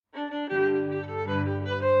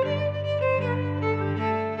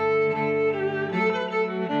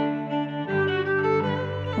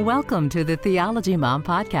Welcome to the Theology Mom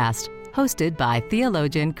Podcast, hosted by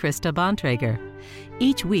theologian Krista Bontrager.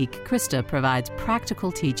 Each week, Krista provides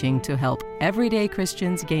practical teaching to help everyday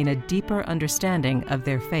Christians gain a deeper understanding of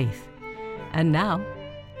their faith. And now,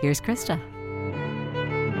 here's Krista.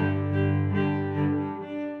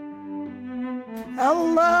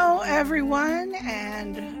 Hello, everyone,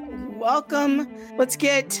 and welcome. Let's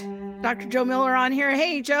get Dr. Joe Miller on here.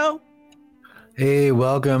 Hey, Joe. Hey,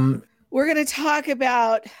 welcome. We're going to talk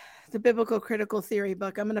about the Biblical Critical Theory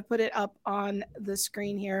book. I'm going to put it up on the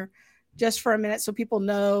screen here just for a minute so people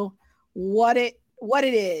know what it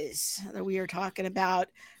is that we are talking about.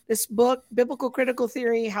 This book, Biblical Critical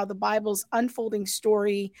Theory, How the Bible's Unfolding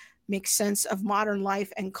Story Makes Sense of Modern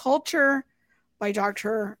Life and Culture, by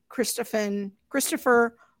Dr.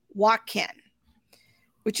 Christopher Watkin,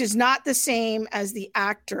 which is not the same as the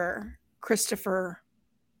actor Christopher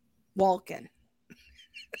Walken.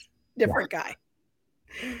 Different guy.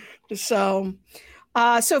 So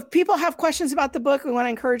if people have questions about the book, we want to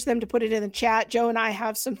encourage them to put it in the chat. Joe and I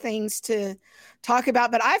have some things to talk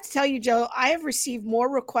about, but I have to tell you, Joe, I have received more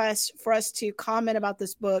requests for us to comment about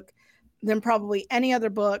this book than probably any other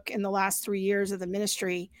book in the last 3 years of the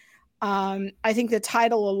ministry. I think the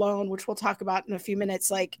title alone, which we'll talk about in a few minutes,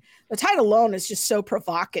 like the title alone is just so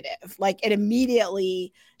provocative. Like it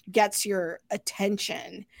immediately gets your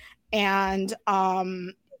attention. And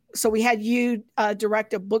so we had you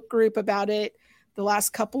direct a book group about it the last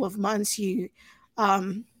couple of months. You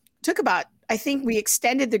took about, I think we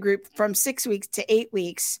extended the group from 6 weeks to 8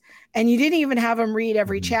 weeks, and you didn't even have them read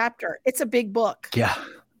every chapter. It's a big book. Yeah.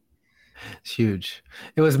 It's huge.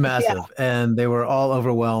 It was massive. And they were all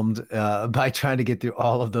overwhelmed by trying to get through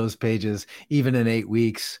all of those pages, even in 8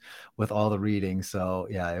 weeks with all the reading. So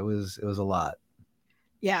yeah, it was a lot.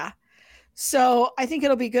 Yeah. So I think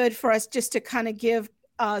it'll be good for us just to kind of give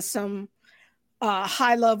some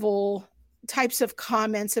high level types of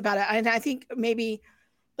comments about it. And I think maybe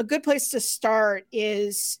a good place to start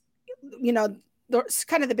is,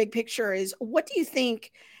 kind of the big picture is, what do you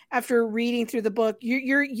think after reading through the book?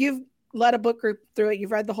 You've led a book group through it.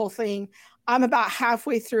 You've read the whole thing. I'm about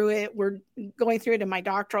halfway through it. We're going through it in my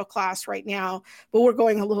doctoral class right now, but we're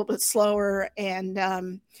going a little bit slower, and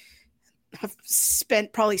have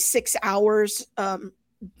spent probably 6 hours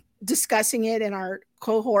discussing it in our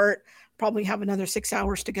cohort. Probably have another 6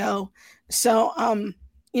 hours to go. So, I'm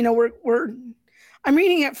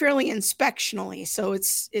reading it fairly inspectionally, so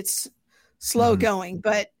it's slow going.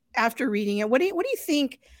 But after reading it, what do you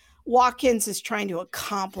think Watkins is trying to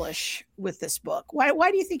accomplish with this book?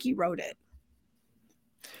 Why do you think he wrote it?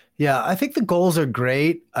 Yeah, I think the goals are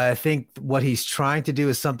great. I think what he's trying to do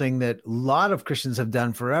is something that a lot of Christians have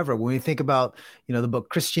done forever. When we think about, the book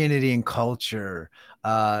Christianity and Culture,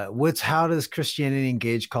 how does Christianity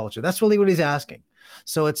engage culture? That's really what he's asking.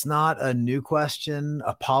 So it's not a new question.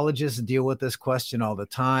 Apologists deal with this question all the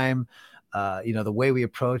time. The way we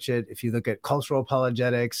approach it, if you look at cultural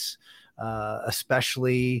apologetics,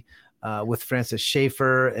 especially with Francis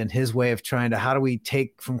Schaeffer and his way of trying to, how do we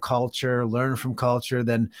take from culture, learn from culture,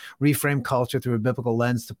 then reframe culture through a biblical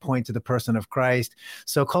lens to point to the person of Christ.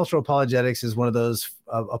 So cultural apologetics is one of those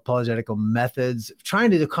apologetical methods trying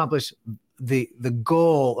to accomplish the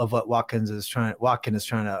goal of what Watkin is trying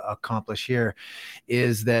to accomplish here,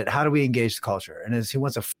 is that how do we engage the culture? And he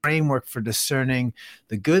wants a framework for discerning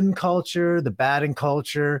the good in culture, the bad in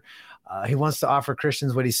culture. He wants to offer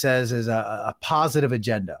Christians what he says is a positive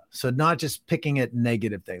agenda. So not just picking at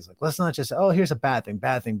negative things. Like, let's not just, here's a bad thing.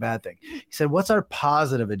 He said, what's our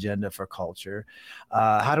positive agenda for culture?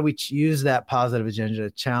 How do we use that positive agenda to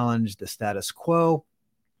challenge the status quo?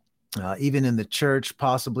 Even in the church,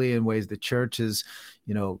 possibly in ways the church is,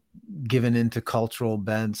 given into cultural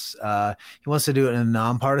bents. He wants to do it in a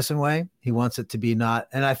nonpartisan way. He wants it to be not,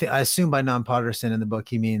 and I assume by nonpartisan in the book,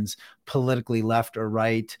 he means politically left or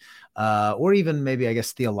right, or even maybe, I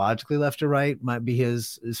guess, theologically left or right might be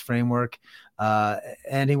his framework.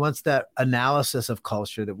 And he wants that analysis of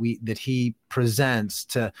culture that he presents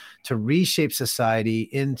to reshape society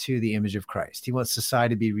into the image of Christ. He wants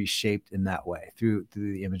society to be reshaped in that way through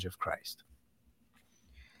the image of Christ.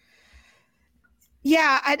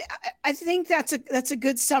 Yeah, I think that's a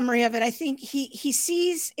good summary of it. I think he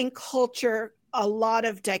sees in culture a lot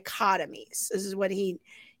of dichotomies. This is what he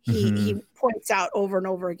points out over and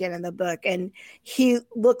over again in the book, and he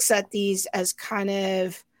looks at these as kind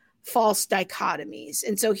of false dichotomies.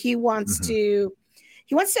 And so he wants to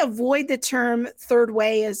avoid the term third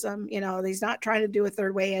wayism. He's not trying to do a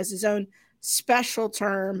third way as his own special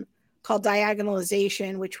term called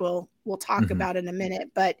diagonalization, which we'll talk about in a minute.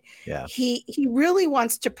 But he really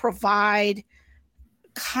wants to provide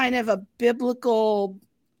kind of a biblical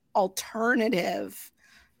alternative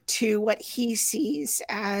to what he sees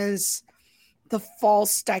as the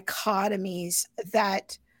false dichotomies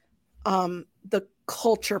that the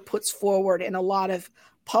culture puts forward in a lot of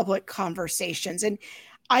public conversations. And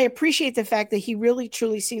I appreciate the fact that he really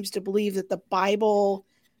truly seems to believe that the Bible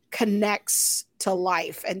connects to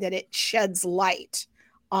life and that it sheds light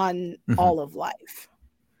on all of life.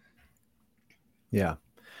 Yeah.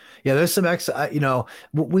 Yeah, there's some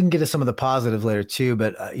we can get to some of the positives later too,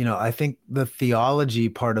 but I think the theology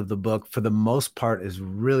part of the book, for the most part, is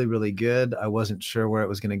really, really good. I wasn't sure where it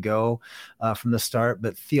was going to go from the start,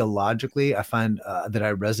 but theologically, I find that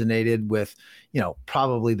I resonated with,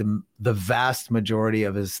 probably the vast majority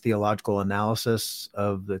of his theological analysis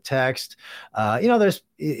of the text. There's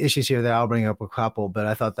issues here that I'll bring up a couple, but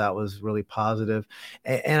I thought that was really positive.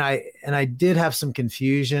 And I did have some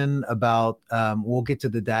confusion about, we'll get to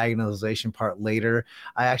the diagonalization part later.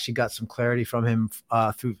 I actually got some clarity from him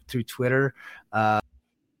through Twitter.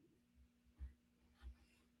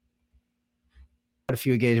 A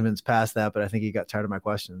few engagements past that, but I think he got tired of my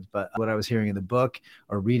questions. But what I was hearing in the book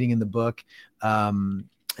or reading in the book,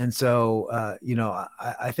 and so,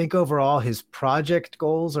 I think overall his project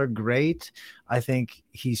goals are great. I think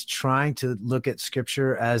he's trying to look at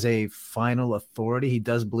scripture as a final authority. He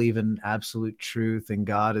does believe in absolute truth, and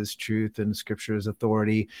God is truth, and scripture is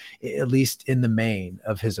authority, at least in the main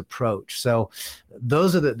of his approach. So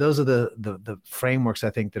those are the frameworks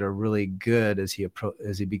I think that are really good as he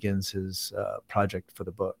begins his project for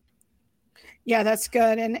the book. Yeah, that's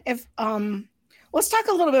good. And if let's talk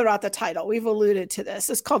a little bit about the title. We've alluded to this.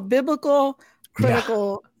 It's called Biblical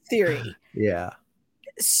Critical Theory. Yeah.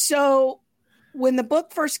 So when the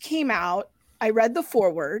book first came out, I read the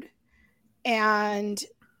foreword, and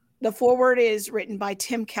the foreword is written by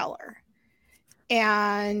Tim Keller.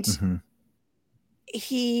 And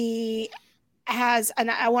he has,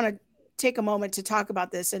 and I want to take a moment to talk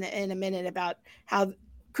about this in a minute about how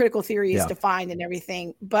critical theory is defined and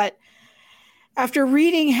everything. But after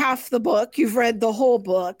reading half the book, you've read the whole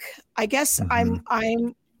book. I guess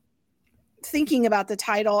I'm thinking about the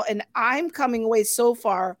title, and I'm coming away so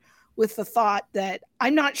far with the thought that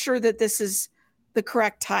I'm not sure that this is the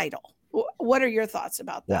correct title. What are your thoughts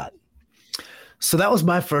about that? So that was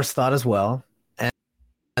my first thought as well. And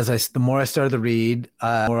the more I started to read,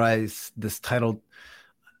 this title,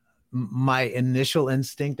 my initial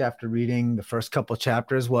instinct after reading the first couple of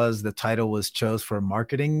chapters was the title was chose for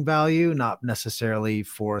marketing value, not necessarily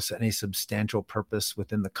for any substantial purpose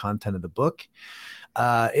within the content of the book.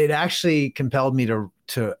 It actually compelled me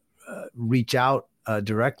to reach out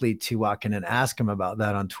directly to Watkin and ask him about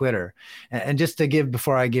that on Twitter. And just to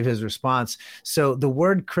before I give his response, so the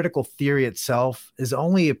word critical theory itself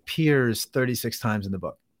only appears 36 times in the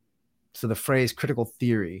book. So the phrase critical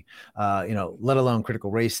theory, let alone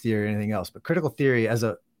critical race theory or anything else, but critical theory if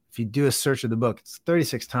you do a search of the book, it's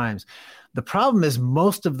 36 times. The problem is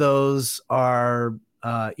most of those are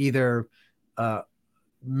either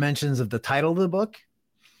mentions of the title of the book,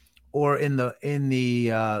 or in the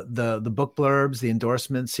book blurbs, the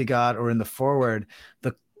endorsements he got, or in the foreword.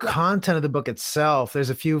 The content of the book itself, there's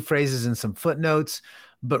a few phrases and some footnotes,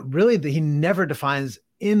 but really he never defines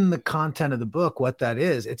in the content of the book what that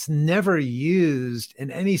is. It's never used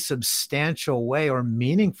in any substantial way or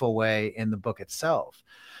meaningful way in the book itself.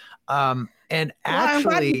 And I'm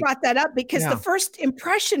glad you brought that up, because the first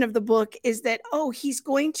impression of the book is that, he's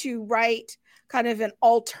going to write kind of an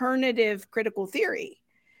alternative critical theory.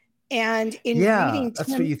 And in reading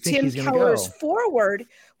Tim Keller's foreword,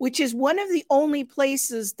 which is one of the only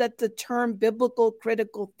places that the term biblical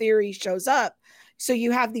critical theory shows up. So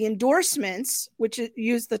you have the endorsements, which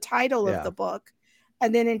use the title of the book.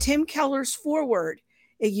 And then in Tim Keller's foreword,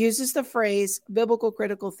 it uses the phrase biblical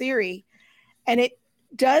critical theory. And it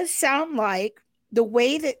does sound like the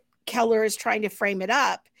way that Keller is trying to frame it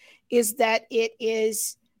up is that it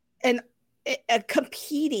is a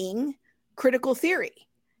competing critical theory.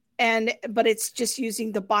 But it's just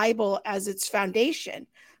using the Bible as its foundation.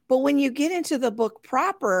 But when you get into the book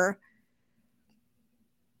proper,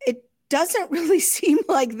 it doesn't really seem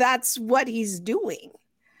like that's what he's doing.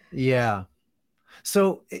 Yeah.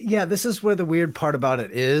 So, this is where the weird part about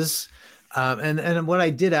it is. And what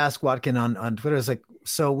I did ask Watkin on Twitter is like,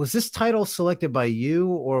 so was this title selected by you,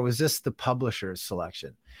 or was this the publisher's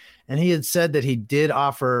selection? And he had said that he did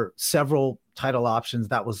offer several title options.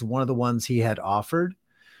 That was one of the ones he had offered.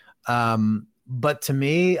 But to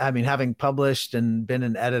me, I mean, having published and been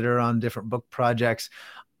an editor on different book projects,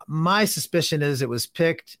 my suspicion is it was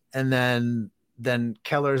picked, and then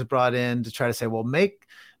Keller's brought in to try to say, well, make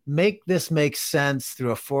this make sense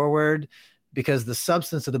through a foreword, because the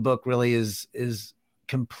substance of the book really is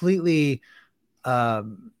completely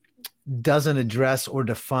doesn't address or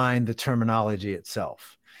define the terminology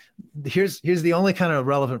itself. Here's the only kind of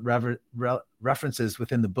relevant references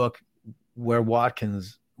within the book where Watkin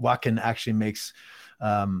actually makes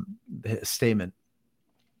his statement.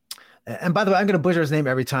 And by the way, I'm going to butcher his name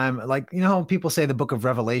every time. Like, you know how people say the book of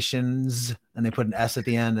Revelations and they put an S at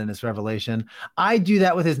the end and it's Revelation? I do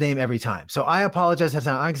that with his name every time. So I apologize.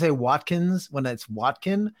 I can say Watkins when it's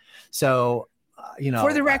Watkin. So,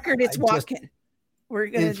 for the record, it's Watkin.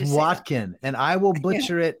 It's Watkin. And I will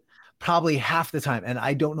butcher it probably half the time. And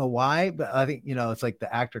I don't know why, but I think, it's like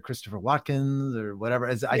the actor Christopher Watkins or whatever.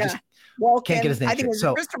 I just Walken. can't get his name. I think it's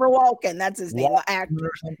Christopher Walken. That's his name, the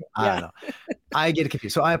actor. I don't know. I get it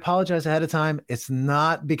confused. So I apologize ahead of time. It's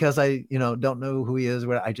not because I, don't know who he is,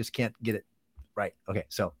 where I just can't get it right. Okay.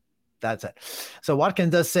 So that's it. So Watkins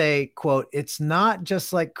does say, quote, "It's not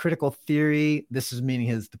just like critical theory." This is meaning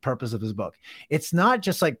the purpose of his book. "It's not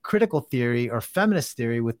just like critical theory or feminist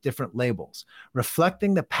theory with different labels.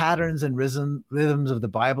 Reflecting the patterns and rhythms of the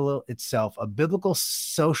Bible itself, a biblical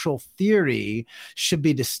social theory should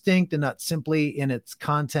be distinct and not simply in its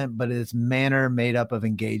content, but its manner made up of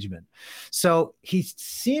engagement." So he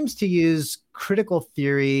seems to use critical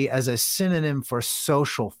theory as a synonym for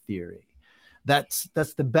social theory. That's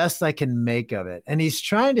the best I can make of it. And he's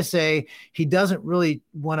trying to say he doesn't really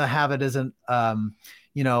want to have it as a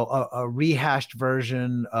rehashed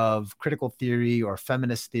version of critical theory or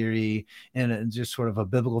feminist theory and just sort of a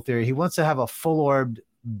biblical theory. He wants to have a full-orbed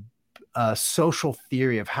social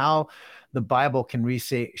theory of how the Bible can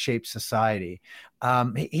reshape society.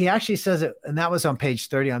 He actually says it, and that was on page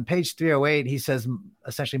 30. On page 308, he says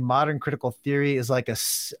essentially modern critical theory is like a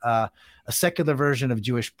secular version of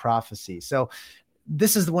Jewish prophecy. So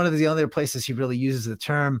this is one of the other places he really uses the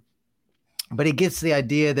term, but he gets the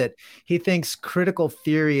idea that he thinks critical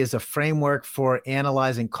theory is a framework for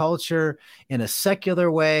analyzing culture in a secular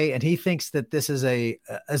way. And he thinks that this is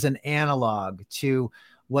as an analog to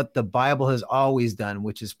what the Bible has always done,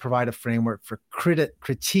 which is provide a framework for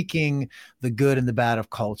critiquing the good and the bad of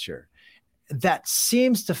culture. That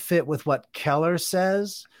seems to fit with what Keller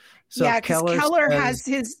says. So because Keller has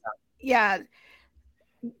his,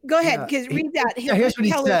 Go ahead, because read that. Here's what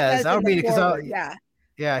he says. I'll read it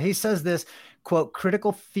because he says this, quote,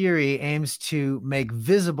 "Critical theory aims to make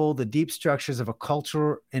visible the deep structures of a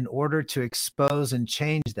culture in order to expose and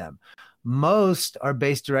change them. Most are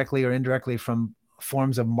based directly or indirectly from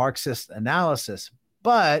forms of Marxist analysis,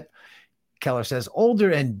 but," Keller says, "older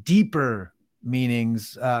and deeper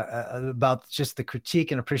meanings about just the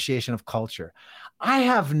critique and appreciation of culture." I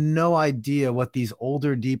have no idea what these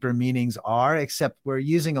older, deeper meanings are, except we're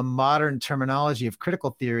using a modern terminology of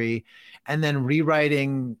critical theory and then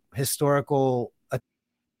rewriting historical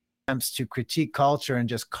attempts to critique culture and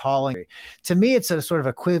just calling it. To me, it's a sort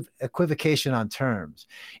of equivocation on terms.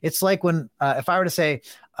 It's like when, if I were to say,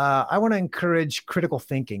 I want to encourage critical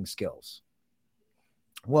thinking skills.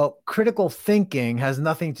 Well, critical thinking has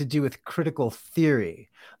nothing to do with critical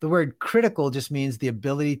theory. The word critical just means the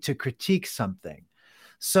ability to critique something.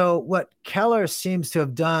 So what Keller seems to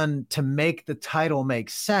have done to make the title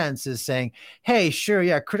make sense is saying, hey, sure,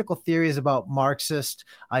 yeah, critical theory is about Marxist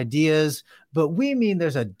ideas, but we mean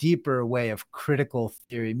there's a deeper way of critical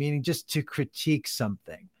theory, meaning just to critique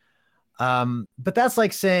something. But that's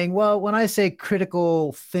like saying, well, when I say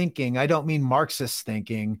critical thinking, I don't mean Marxist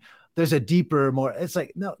thinking. There's a deeper, more, it's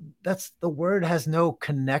like, no, the word has no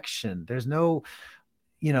connection. There's no,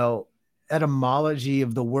 etymology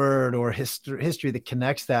of the word or history that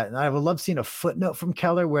connects that. And I would love seeing a footnote from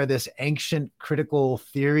Keller where this ancient critical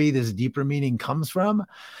theory, this deeper meaning comes from,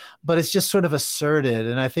 but it's just sort of asserted.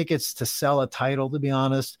 And I think it's to sell a title, to be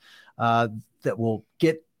honest, that will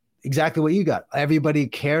get exactly what you got. Everybody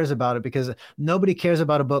cares about it because nobody cares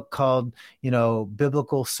about a book called,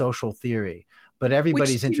 Biblical Social Theory, but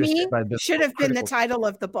everybody's interested by biblical. Should have been the title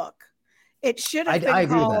of the book. It should have been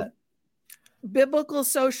called Biblical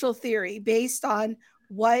Social Theory, based on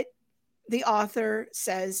what the author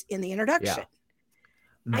says in the introduction.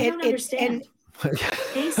 Yeah. I don't understand.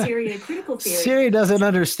 Hey, Siri, a critical theory. Siri doesn't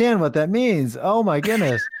understand what that means. Oh my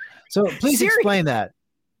goodness. So please explain that.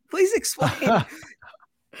 Please explain.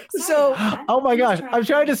 So, oh my gosh, I'm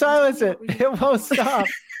trying to silence it. It won't stop.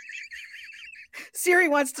 Siri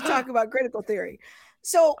wants to talk about critical theory.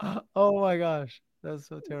 So, oh my gosh. That's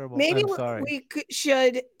so terrible. Maybe we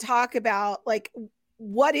should talk about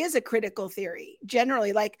what is a critical theory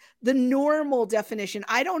generally, like the normal definition.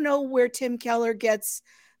 I don't know where Tim Keller gets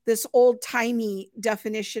this old timey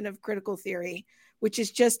definition of critical theory, which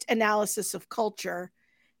is just analysis of culture.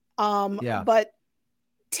 But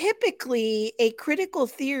typically a critical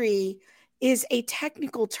theory is a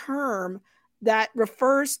technical term that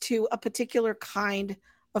refers to a particular kind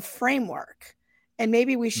of framework. And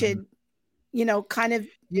maybe we should, kind of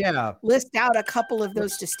list out a couple of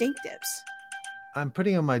those distinctives. I'm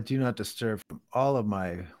putting on my do not disturb from all of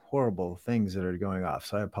my horrible things that are going off.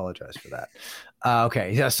 So I apologize for that.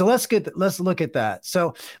 Okay. Yeah. So let's look at that.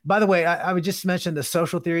 So by the way, I would just mention the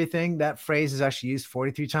social theory thing. That phrase is actually used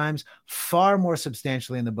 43 times, far more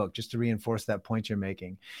substantially in the book, just to reinforce that point you're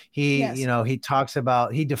making. He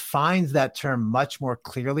defines that term much more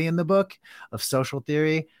clearly in the book of social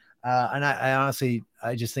theory. And I honestly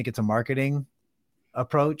just think it's a marketing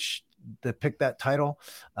approach to pick that title.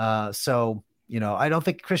 I don't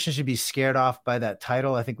think Christians should be scared off by that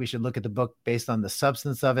title. I think we should look at the book based on the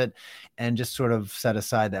substance of it and just sort of set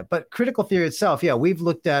aside that. But critical theory itself, we've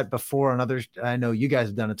looked at before on others. I know you guys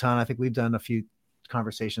have done a ton. I think we've done a few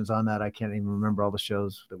conversations on that. I can't even remember all the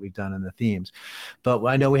shows that we've done and the themes. But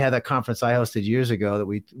I know we had that conference I hosted years ago that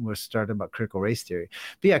we were starting about critical race theory.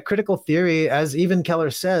 But critical theory, as even Keller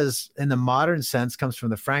says, in the modern sense, comes from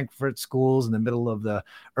the Frankfurt schools in the middle of the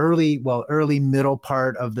early middle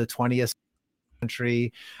part of the 20th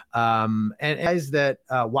country, and guys that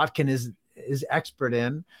Watkin is expert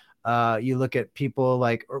in. You look at people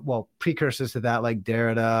like, precursors to that, like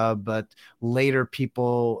Derrida, but later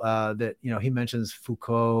people that, he mentions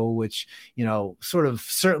Foucault, which, sort of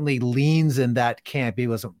certainly leans in that camp. He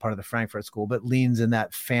wasn't part of the Frankfurt School, but leans in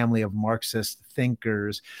that family of Marxist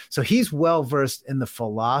thinkers. So he's well-versed in the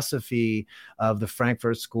philosophy of the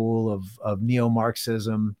Frankfurt School of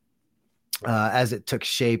neo-Marxism, as it took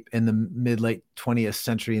shape in the mid-late 20th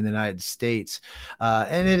century in the United States.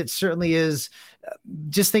 And it certainly is,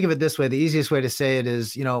 just think of it this way. The easiest way to say it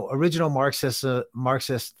is, original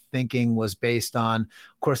Marxist thinking was based on,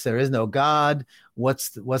 of course, there is no God. What's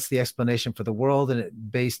the explanation for the world? And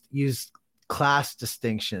it used class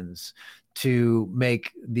distinctions to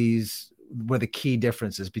make these were the key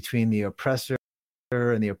differences between the oppressor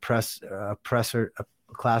and the oppressor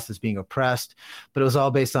classes being oppressed, but it was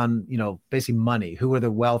all based on, basically money. Who are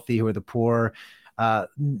the wealthy? Who are the poor?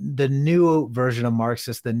 The new version of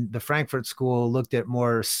Marxist, the Frankfurt School, looked at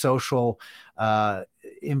more social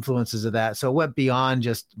influences of that. So it went beyond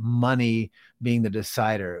just money being the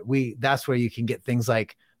decider. That's where you can get things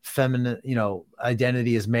like feminine,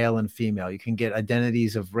 identity as male and female. You can get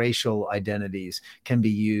identities of racial identities can be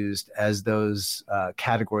used as those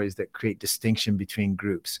categories that create distinction between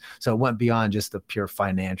groups. So it went beyond just the pure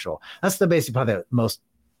financial. That's the basic, probably the most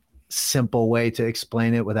simple way to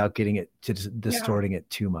explain it without getting it to distorting it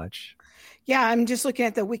too much. Yeah, I'm just looking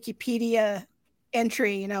at the Wikipedia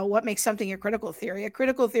entry, what makes something a critical theory? A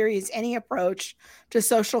critical theory is any approach to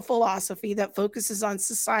social philosophy that focuses on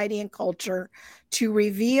society and culture to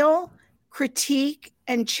reveal, critique,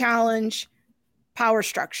 and challenge power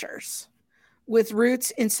structures with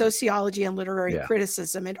roots in sociology and literary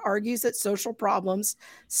criticism. It argues that social problems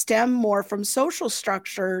stem more from social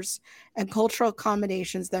structures and cultural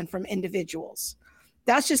accommodations than from individuals.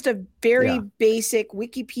 That's just a very basic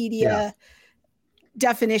Wikipedia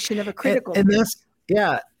definition of a critical theory.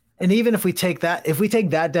 And even if we take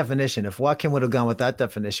that definition, if Watkin would have gone with that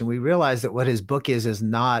definition, we realize that what his book is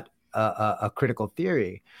not a critical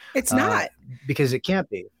theory. It's not, because it can't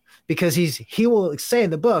be, because he will say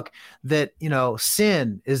in the book that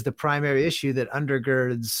sin is the primary issue that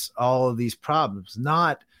undergirds all of these problems,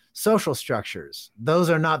 not social structures. Those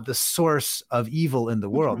are not the source of evil in the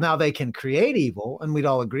world. Now they can create evil, and we'd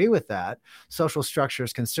all agree with that. Social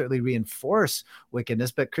structures can certainly reinforce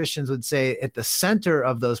wickedness, but Christians would say at the center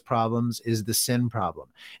of those problems is the sin problem.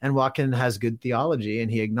 And Watkin has good theology,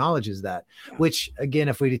 and he acknowledges that, which again,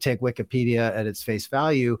 if we take Wikipedia at its face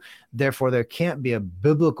value, therefore there can't be a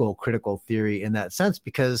biblical critical theory in that sense,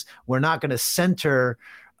 because we're not going to center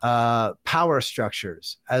power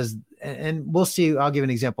structures and we'll see. I'll give an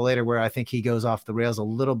example later where I think he goes off the rails a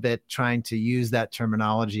little bit, trying to use that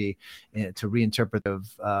terminology to reinterpret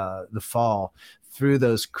the fall through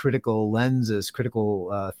those critical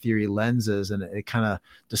theory lenses, and it kind of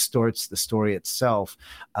distorts the story itself.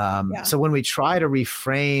 So when we try to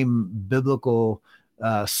reframe biblical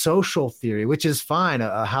social theory, which is fine.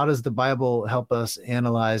 How does the Bible help us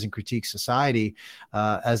analyze and critique society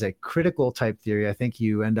as a critical type theory? I think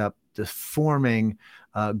you end up deforming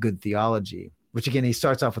good theology, which again, he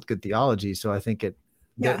starts off with good theology. So I think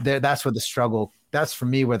that's where the struggle, that's for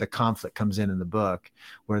me where the conflict comes in the book,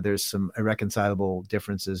 where there's some irreconcilable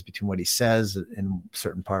differences between what he says in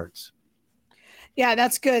certain parts. Yeah,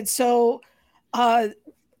 that's good. So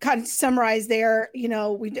kind of summarize there,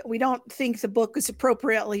 we don't think the book is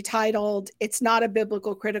appropriately titled. It's not a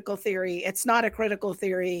biblical critical theory. It's not a critical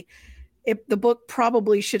theory. the book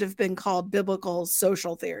probably should have been called Biblical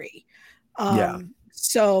Social Theory.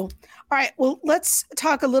 So, all right, well, let's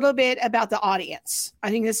talk a little bit about the audience. I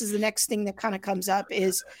think this is the next thing that kind of comes up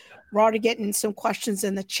is we're already getting some questions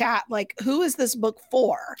in the chat. Like, who is this book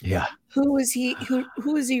for? Yeah. Who is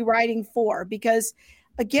he writing for? Because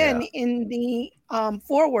again, in the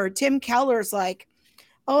foreword, Tim Keller's like,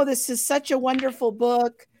 oh, this is such a wonderful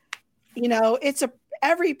book. It's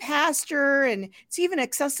every pastor, and it's even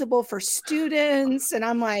accessible for students. And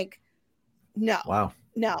I'm like, no. Wow.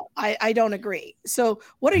 No, I don't agree. So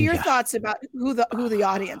what are your thoughts about who the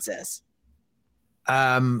audience is?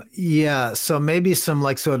 So maybe some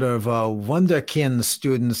like sort of wunderkind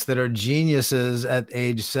students that are geniuses at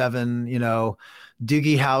age 7,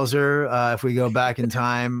 Doogie Howser, if we go back in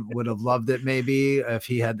time, would have loved it maybe if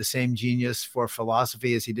he had the same genius for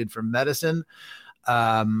philosophy as he did for medicine.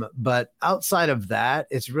 But outside of that,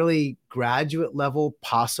 it's really graduate level,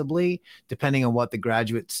 possibly, depending on what the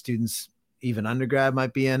graduate students, even undergrad,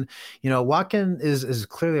 might be in. Watkin is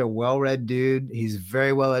clearly a well-read dude. He's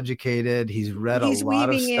very well educated. He's read a lot of stuff.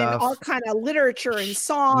 He's weaving in all kind of literature and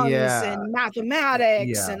songs and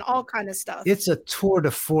mathematics and all kind of stuff. It's a tour de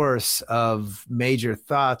force of major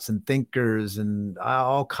thoughts and thinkers and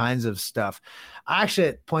all kinds of stuff. Actually,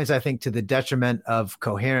 it points, I think, to the detriment of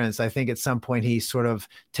coherence. I think at some point he sort of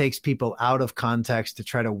takes people out of context to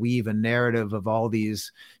try to weave a narrative of all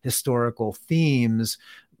these historical themes,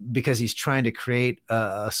 because he's trying to create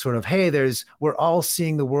a sort of, hey, we're all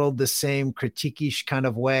seeing the world the same critique-ish kind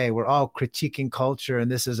of way. We're all critiquing culture, and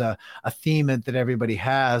this is a theme that everybody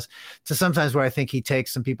has. So sometimes where I think he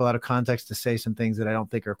takes some people out of context to say some things that I don't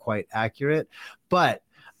think are quite accurate. But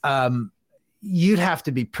you'd have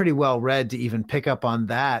to be pretty well read to even pick up on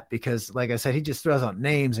that, because like I said, he just throws out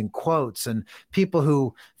names and quotes and people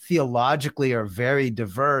who theologically are very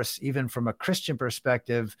diverse, even from a Christian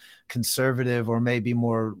perspective, conservative or maybe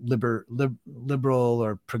more liberal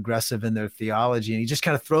or progressive in their theology. And he just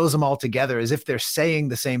kind of throws them all together as if they're saying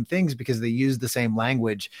the same things because they use the same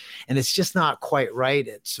language. And it's just not quite right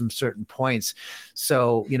at some certain points.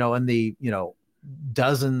 So, in the,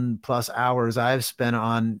 dozen plus hours I've spent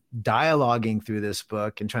on dialoguing through this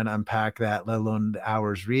book and trying to unpack that, let alone the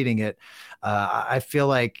hours reading it, I feel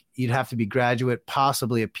like you'd have to be graduate,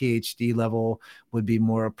 possibly a PhD level would be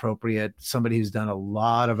more appropriate. Somebody who's done a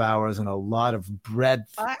lot of hours and a lot of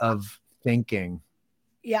breadth of thinking.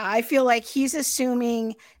 Yeah, I feel like he's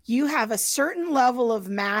assuming you have a certain level of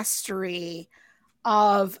mastery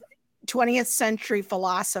of 20th century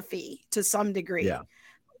philosophy to some degree. Yeah.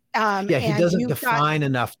 He doesn't define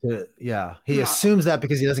enough to, he assumes that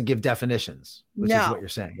because he doesn't give definitions, which is what you're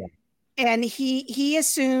saying. Yeah. And he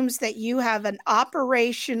assumes that you have an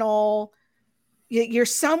operational, you're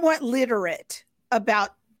somewhat literate about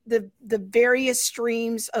the various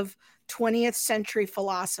streams of 20th century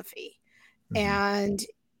philosophy. Mm-hmm.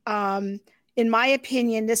 And in my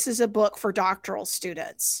opinion, this is a book for doctoral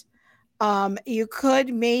students. You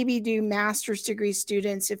could maybe do master's degree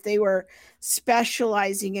students if they were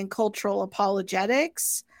specializing in cultural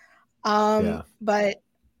apologetics. But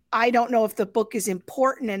I don't know if the book is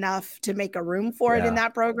important enough to make a room for it in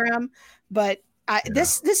that program. But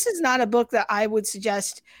this is not a book that I would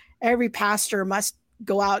suggest every pastor must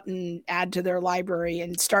go out and add to their library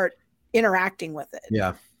and start interacting with it.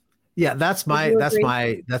 Yeah. That's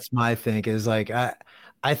my thing is like,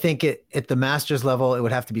 I think at the master's level, it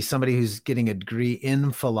would have to be somebody who's getting a degree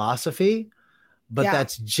in philosophy, but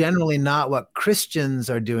that's generally not what Christians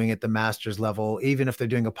are doing at the master's level, even if they're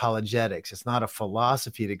doing apologetics. It's not a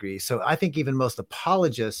philosophy degree. So I think even most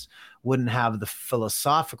apologists wouldn't have the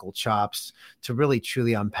philosophical chops to really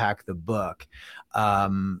truly unpack the book.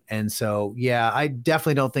 And so, I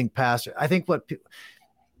definitely don't think I think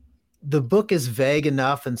the book is vague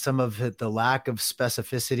enough, and some of it, the lack of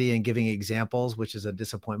specificity and giving examples, which is a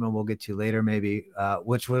disappointment we'll get to later, maybe,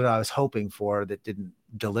 which what I was hoping for that didn't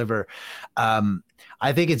deliver.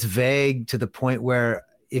 I think it's vague to the point where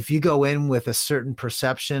if you go in with a certain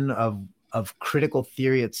perception of critical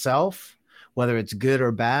theory itself, whether it's good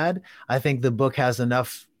or bad, I think the book has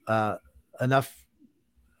enough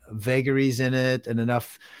vagaries in it and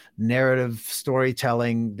enough narrative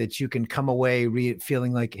storytelling that you can come away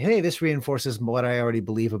feeling like, hey, this reinforces what I already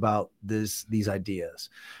believe about these ideas.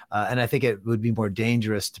 And I think it would be more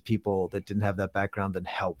dangerous to people that didn't have that background than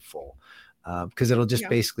helpful, because it'll just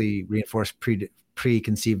basically reinforce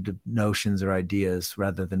preconceived notions or ideas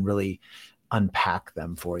rather than really unpack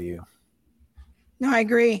them for you. No, I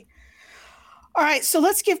agree. All right, so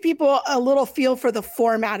let's give people a little feel for the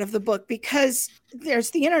format of the book, because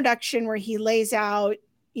there's the introduction where he lays out,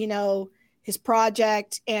 his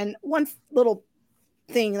project. And one little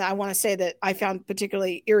thing that I want to say that I found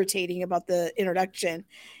particularly irritating about the introduction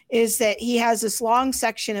is that he has this long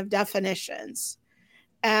section of definitions,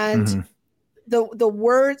 and Mm-hmm. the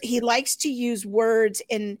word, he likes to use words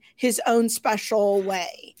in his own special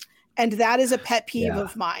way. And that is a pet peeve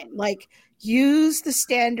of mine. Like, use the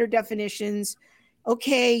standard definitions.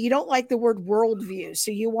 Okay, you don't like the word worldview,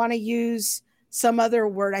 so you want to use some other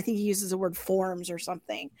word. I think he uses the word forms or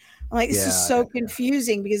something. I'm like, this is so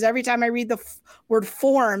confusing because every time I read the word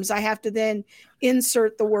forms, I have to then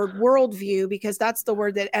insert the word worldview because that's the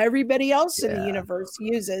word that everybody else in the universe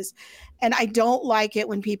uses. And I don't like it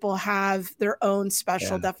when people have their own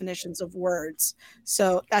special definitions of words.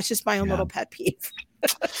 So that's just my own little pet peeve.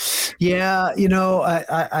 Yeah,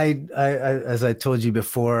 I as I told you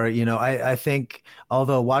before, I think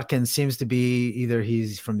although Watkins seems to be either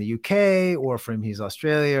he's from the UK or he's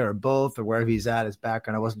Australia or both or wherever he's at, his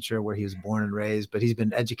background, I wasn't sure where he was born and raised, but he's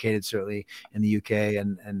been educated certainly in the UK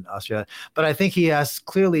and Australia. But I think he has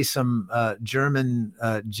clearly some German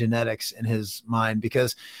genetics in his mind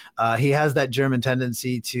because he has that German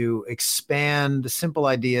tendency to expand simple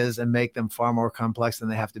ideas and make them far more complex than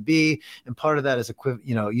they have to be. And part of that is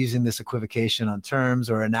using this equivocation on terms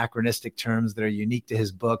or anachronistic terms that are unique to his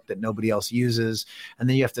book that nobody else uses. And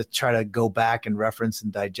then you have to try to go back and reference and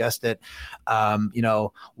digest it.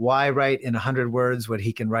 Why write in 100 words what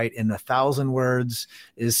he can write in 1,000 words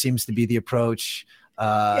seems to be the approach.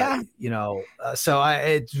 So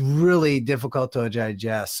it's really difficult to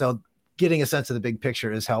digest. So getting a sense of the big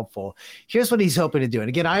picture is helpful. Here's what he's hoping to do. And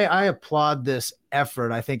again, I applaud this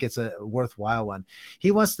effort. I think it's a worthwhile one.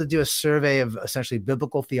 He wants to do a survey of essentially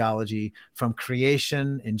biblical theology from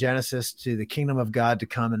creation in Genesis to the kingdom of God to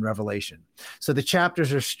come in Revelation. So the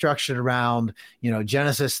chapters are structured around,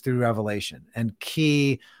 Genesis through Revelation and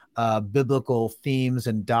key biblical themes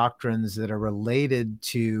and doctrines that are related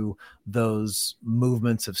to those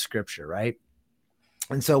movements of scripture, right?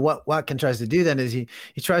 And so what Watkins tries to do then is he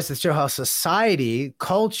tries to show how society,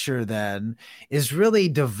 culture then is really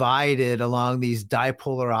divided along these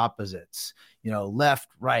dipolar opposites, left,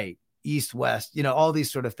 right, east, west, all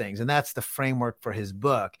these sort of things. And that's the framework for his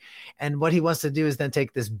book. And what he wants to do is then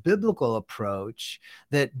take this biblical approach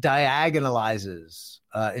that diagonalizes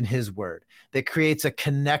in his word, that creates a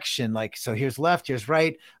connection. Like, so here's left, here's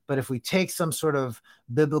right. But if we take some sort of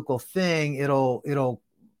biblical thing, it'll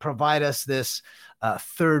provide us this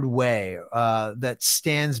third way that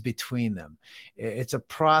stands between them. It's a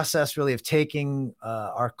process really of taking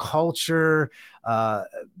our culture,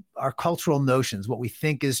 our cultural notions, what we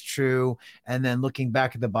think is true, and then looking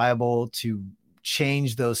back at the Bible to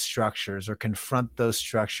change those structures or confront those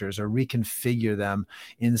structures or reconfigure them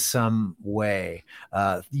in some way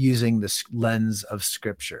using this lens of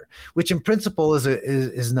scripture, which in principle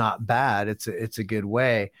is not bad. It's a good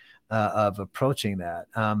way of approaching that.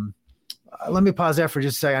 Let me pause there for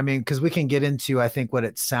just a second. I mean, because we can get into, I think, what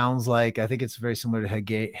it sounds like. I think it's very similar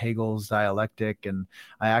to Hegel's dialectic. And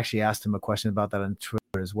I actually asked him a question about that on Twitter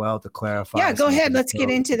as well to clarify. Yeah, go ahead. Let's get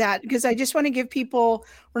into that because I just want to give people,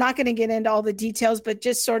 we're not going to get into all the details, but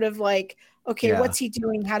just sort of like, okay, what's he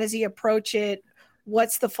doing? How does he approach it?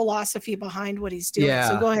 What's the philosophy behind what he's doing?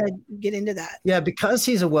 So go ahead, get into that. Yeah, because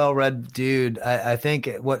he's a well-read dude, I think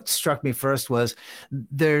what struck me first was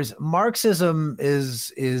Marxism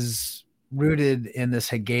is rooted in this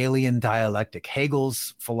Hegelian dialectic,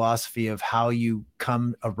 Hegel's philosophy of how you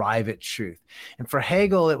arrive at truth. And for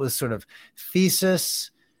Hegel, it was sort of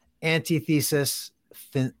thesis, antithesis,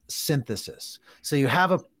 synthesis. So you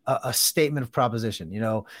have a statement of proposition.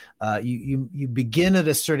 You begin at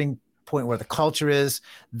a certain point where the culture is,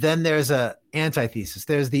 then there's a antithesis.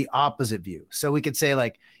 There's the opposite view. So we could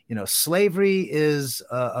say slavery is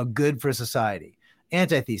a good for society.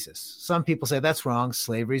 Antithesis. Some people say that's wrong.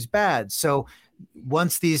 Slavery is bad. So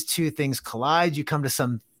once these two things collide, you come to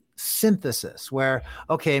some synthesis where,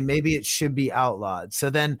 okay, maybe it should be outlawed. So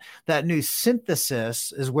then that new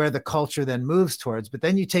synthesis is where the culture then moves towards. But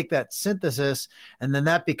then you take that synthesis and then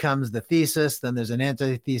that becomes the thesis. Then there's an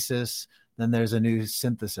antithesis. Then there's a new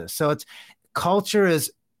synthesis. So culture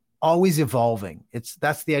is always evolving.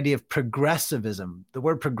 That's the idea of progressivism. The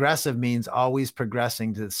word progressive means always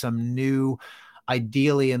progressing to some new,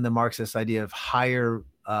 ideally in the Marxist idea of higher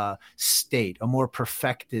state, a more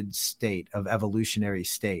perfected state of evolutionary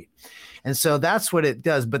state. And so that's what it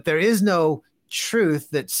does. But there is no truth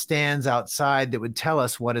that stands outside that would tell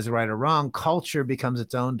us what is right or wrong. Culture becomes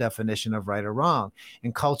its own definition of right or wrong.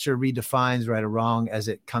 And culture redefines right or wrong as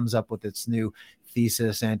it comes up with its new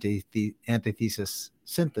thesis, antithesis,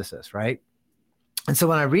 synthesis, right? And so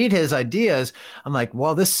when I read his ideas, I'm like,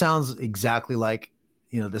 well, this sounds exactly like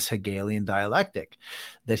this Hegelian dialectic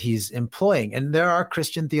that he's employing. And there are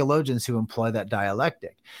Christian theologians who employ that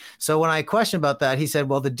dialectic. So when I questioned about that, he said,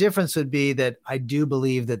 well, the difference would be that I do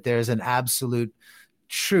believe that there's an absolute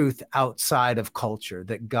truth outside of culture,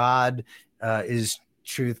 that God is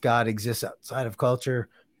truth. God exists outside of culture.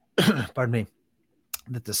 Pardon me.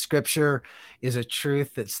 That the scripture is a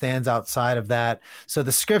truth that stands outside of that. So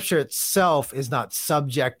the scripture itself is not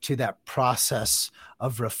subject to that process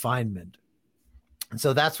of refinement. And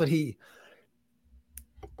so that's what he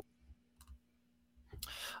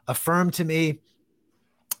affirmed to me.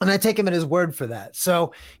 And I take him at his word for that.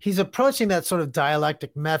 So he's approaching that sort of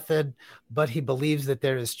dialectic method, but he believes that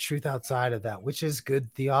there is truth outside of that, which is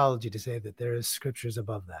good theology to say that there is scriptures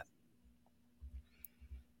above that.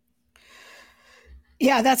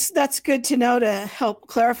 Yeah, that's good to know to help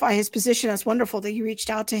clarify his position. That's wonderful that you reached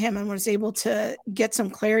out to him and was able to get some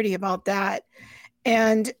clarity about that.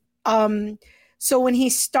 And so when he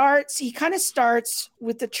kind of starts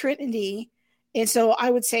with the Trinity. And so I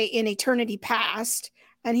would say in eternity past,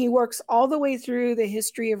 and he works all the way through the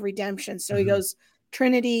history of redemption. So he goes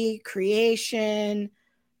Trinity, creation,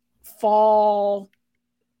 fall,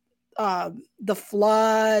 the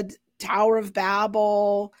flood, Tower of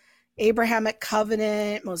Babel, Abrahamic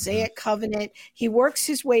covenant, Mosaic covenant. He works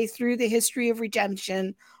his way through the history of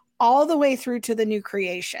redemption all the way through to the new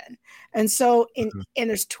creation. And so and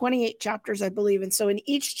there's 28 chapters, I believe. And so in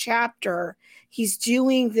each chapter, he's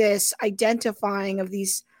doing this identifying of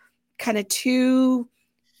these kind of two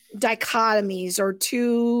dichotomies or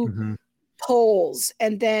two poles,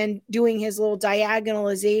 and then doing his little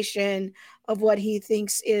diagonalization of what he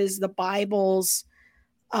thinks is the Bible's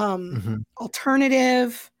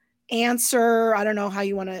alternative answer. I don't know how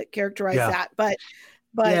you want to characterize that, but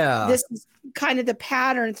this is kind of the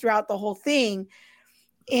pattern throughout the whole thing.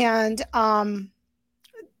 And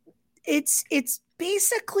it's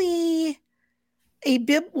basically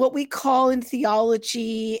what we call in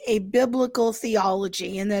theology a biblical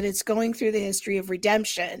theology, in that it's going through the history of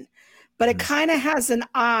redemption, but it kind of has an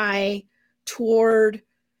eye toward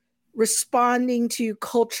responding to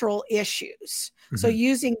cultural issues. So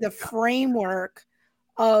using the framework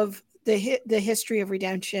of the history of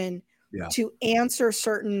redemption to answer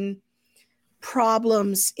certain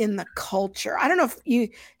problems in the culture. I don't know if you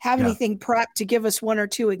have anything prepped to give us one or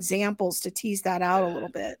two examples to tease that out a little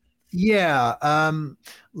bit. Yeah. I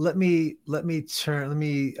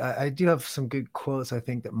do have some good quotes I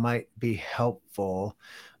think that might be helpful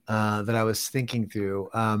that I was thinking through.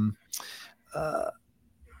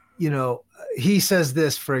 He says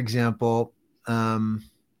this, for example, and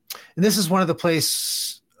this is one of the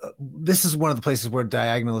places where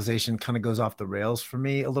diagonalization kind of goes off the rails for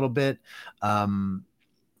me a little bit.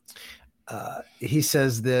 He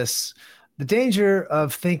says this: the danger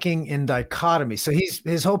of thinking in dichotomy. So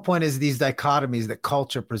his whole point is these dichotomies that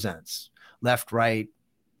culture presents: left, right,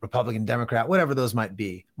 Republican, Democrat, whatever those might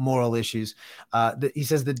be, moral issues. He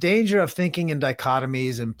says the danger of thinking in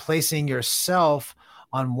dichotomies and placing yourself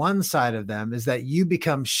on one side of them is that you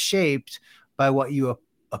become shaped by what you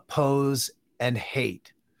oppose and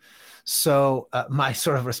hate. So my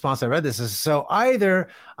sort of response, I read this, is so either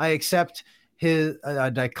I accept a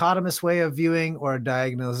dichotomous way of viewing or a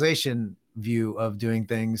diagonalization view of doing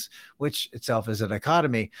things, which itself is a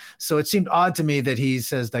dichotomy. So it seemed odd to me that he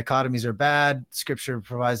says dichotomies are bad, scripture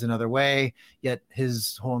provides another way, yet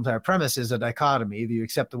his whole entire premise is a dichotomy. Either you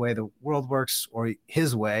accept the way the world works or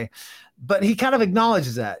his way. But he kind of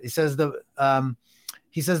acknowledges that. He says the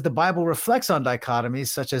Bible reflects on dichotomies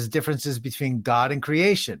such as differences between God and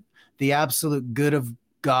creation. The absolute good of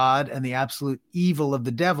God and the absolute evil of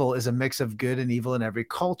the devil is a mix of good and evil in every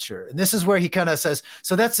culture. And this is where he kind of says,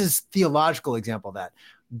 so that's his theological example of that.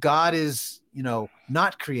 God is,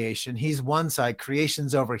 not creation. He's one side,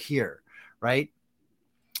 creation's over here, right?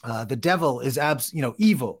 The devil is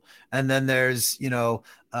evil. And then there's,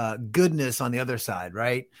 goodness on the other side,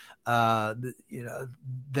 right?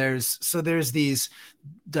 There's these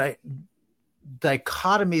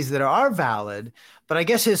dichotomies that are valid, but I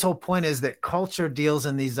guess his whole point is that culture deals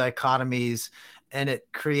in these dichotomies and it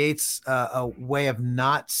creates a way of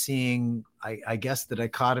not seeing, I guess, the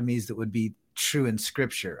dichotomies that would be true in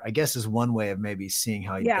scripture, I guess, is one way of maybe seeing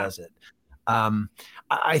how he does it.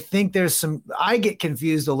 I think I get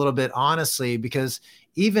confused a little bit, honestly, because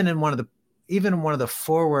even in one of the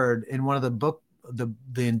foreword in one of the book, the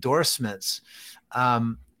endorsements,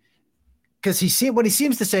 because what he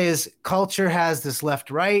seems to say is culture has this left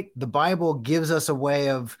right. The Bible gives us a way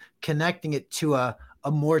of connecting it to a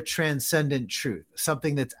a more transcendent truth,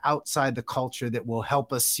 something that's outside the culture that will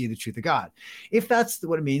help us see the truth of God. If that's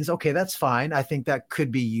what it means, okay, that's fine. I think that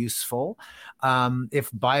could be useful.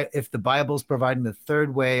 If the Bible's providing the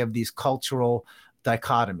third way of these cultural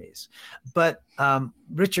dichotomies. But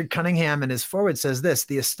Richard Cunningham in his foreword says this: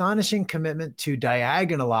 the astonishing commitment to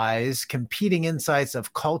diagonalize competing insights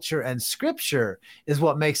of culture and scripture is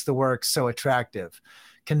what makes the work so attractive,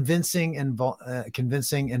 convincing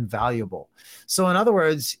and valuable. So in other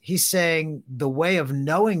words, he's saying the way of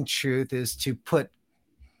knowing truth is to put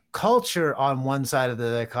culture on one side of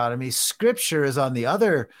the dichotomy, scripture is on the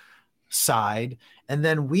other side, and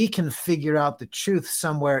then we can figure out the truth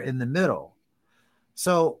somewhere in the middle.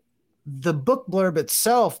 So the book blurb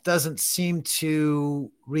itself doesn't seem to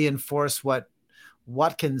reinforce what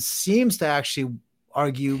Watkins seems to actually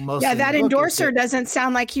argue most. Yeah, that endorser doesn't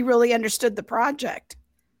sound like he really understood the project.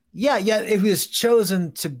 Yeah, it was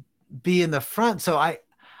chosen to be in the front. So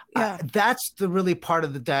that's the really part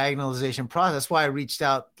of the diagonalization process. Why I reached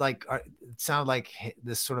out, it sounded like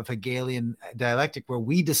this sort of Hegelian dialectic where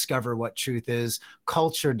we discover what truth is,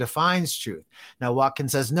 culture defines truth. Now,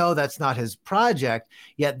 Watkins says, no, that's not his project,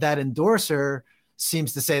 yet that endorser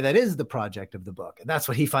seems to say that is the project of the book. And that's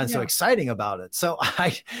what he finds so exciting about it. So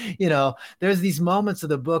there's these moments of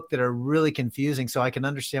the book that are really confusing. So I can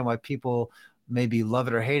understand why people maybe love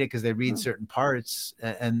it or hate it because they read certain parts,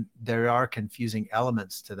 and there are confusing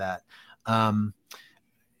elements to that.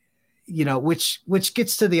 Which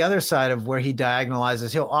gets to the other side of where he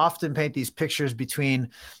diagonalizes. He'll often paint these pictures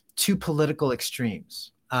between two political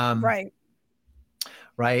extremes. Right.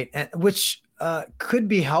 And, which could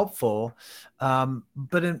be helpful.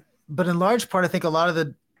 But in large part, I think a lot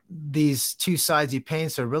of these two sides he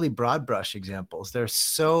paints are really broad brush examples. They're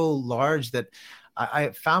so large that I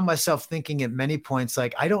found myself thinking at many points,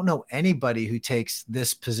 I don't know anybody who takes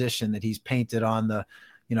this position that he's painted on the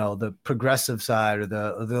progressive side or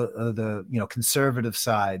the conservative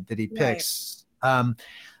side that he picks. Right.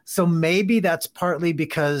 So maybe that's partly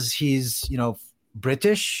because he's,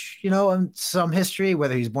 British, in some history,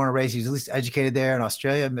 whether he's born or raised, he's at least educated there in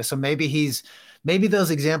Australia. So maybe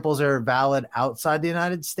those examples are valid outside the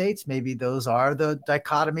United States. Maybe those are the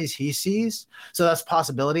dichotomies he sees. So that's a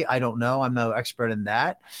possibility. I don't know. I'm no expert in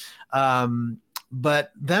that.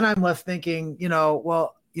 But then I'm left thinking, we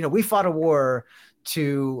fought a war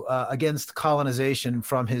against colonization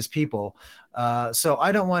from his people. So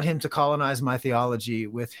I don't want him to colonize my theology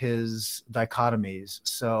with his dichotomies.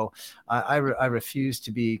 So I refuse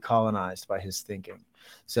to be colonized by his thinking.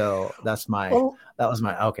 So that's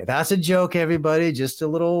okay. That's a joke, everybody. Just a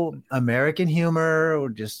little American humor, or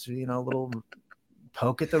just, a little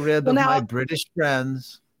poke at the rib of my British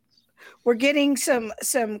friends. We're getting some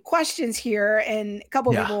questions here, and a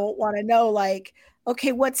couple of people want to know,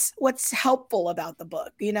 okay, what's helpful about the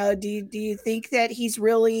book? Do you think that he's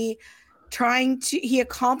really he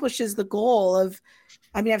accomplishes the goal of,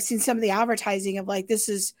 I've seen some of the advertising of this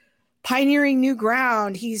is pioneering new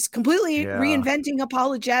ground. He's completely reinventing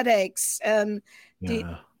apologetics. Do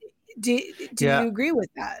you agree with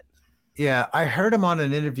that? Yeah, I heard him on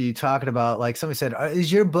an interview talking about, somebody said,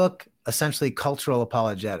 is your book essentially cultural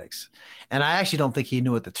apologetics? And I actually don't think he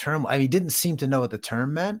knew what the term, he didn't seem to know what the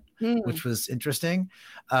term meant, which was interesting.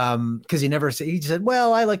 Because he said,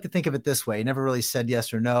 well, I like to think of it this way. He never really said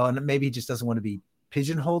yes or no. And maybe he just doesn't want to be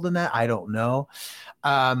pigeonholed in that. I don't know.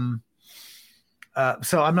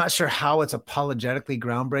 So I'm not sure how it's apologetically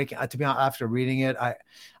groundbreaking. To be honest, after reading it,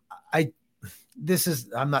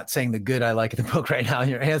 I'm not saying the good I like in the book right now in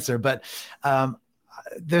your answer, but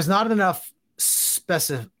there's not enough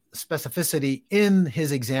specificity in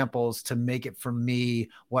his examples to make it for me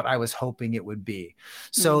what I was hoping it would be.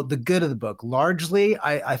 So the good of the book, largely,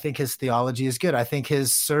 I think his theology is good. I think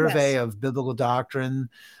his survey of biblical doctrine,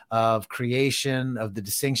 of creation, of the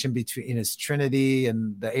distinction between his Trinity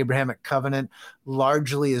and the Abrahamic covenant,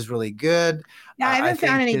 largely is really good. Yeah, I haven't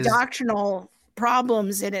found any doctrinal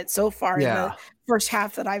problems in it so far in the first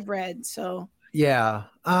half that I've read. So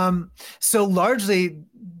so largely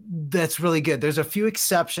that's really good. There's a few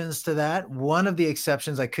exceptions to that. One of the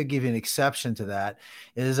exceptions, I could give you an exception to that,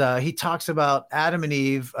 is he talks about Adam and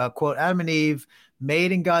Eve, quote, Adam and Eve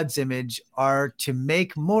made in God's image are to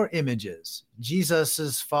make more images.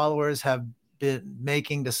 Jesus's followers have been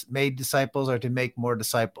made disciples are to make more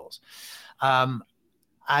disciples.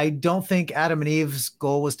 I don't think Adam and Eve's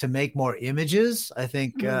goal was to make more images. I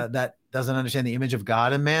think that doesn't understand the image of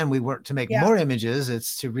God in man. We weren't to make more images.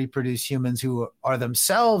 It's to reproduce humans who are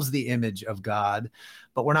themselves the image of God,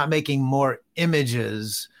 but we're not making more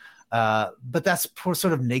images. But that's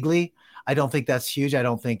sort of niggly. I don't think that's huge. I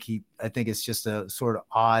think it's just a sort of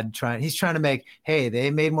odd he's trying to make, hey,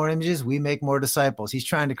 they made more images, we make more disciples. He's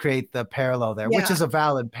trying to create the parallel there, which is a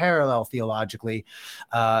valid parallel theologically,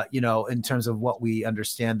 in terms of what we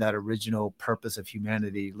understand that original purpose of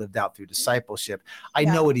humanity lived out through discipleship. I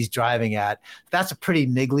know what he's driving at. That's a pretty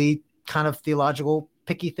niggly kind of theological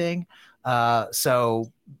picky thing.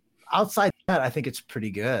 So outside that, I think it's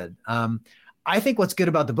pretty good. I think what's good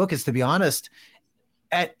about the book is, to be honest,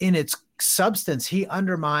 in its substance, he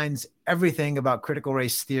undermines everything about critical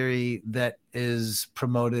race theory that is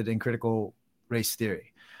promoted in critical race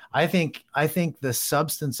theory. I think the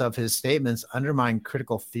substance of his statements undermine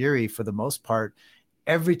critical theory for the most part.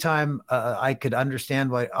 Every time I could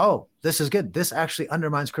understand why, this is good. This actually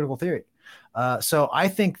undermines critical theory. So I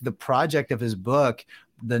think the project of his book,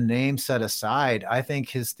 the name set aside, I think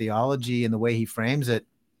his theology and the way he frames it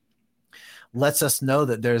lets us know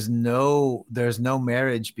that there's no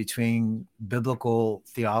marriage between biblical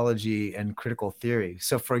theology and critical theory.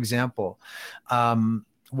 So, for example,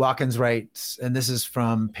 Watkins writes, and this is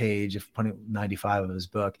from page 95 of his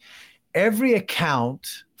book, every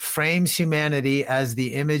account frames humanity as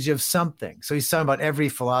the image of something. So he's talking about every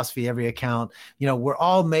philosophy, every account. We're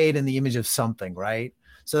all made in the image of something, right?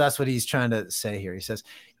 So that's what he's trying to say here. He says,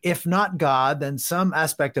 if not God, then some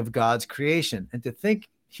aspect of God's creation. And to think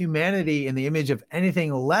humanity in the image of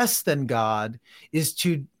anything less than God is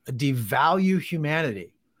to devalue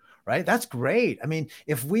humanity, right? That's great. I mean,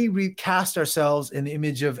 if we recast ourselves in the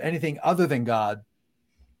image of anything other than God,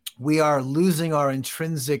 we are losing our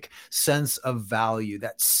intrinsic sense of value,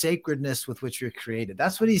 that sacredness with which we're created.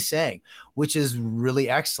 That's what he's saying, which is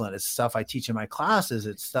really excellent. It's stuff I teach in my classes.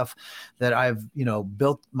 It's stuff that I've,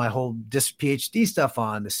 built my whole PhD stuff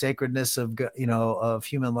on, the sacredness of, of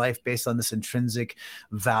human life based on this intrinsic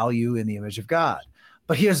value in the image of God.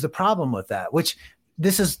 But here's the problem with that, which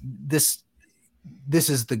this is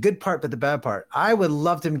the good part, but the bad part. I would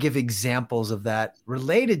love to give examples of that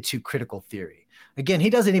related to critical theory. Again, he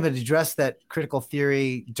doesn't even address that critical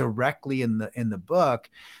theory directly in the book,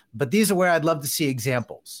 but these are where I'd love to see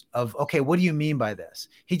examples of, okay, what do you mean by this?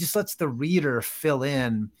 He just lets the reader fill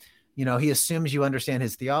in. He assumes you understand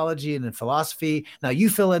his theology and philosophy. Now you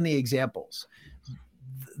fill in the examples.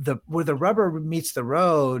 Where the rubber meets the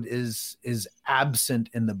road is absent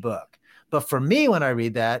in the book. But for me, when I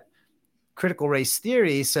read that, critical race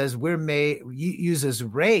theory says uses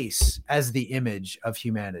race as the image of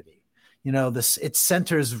humanity. It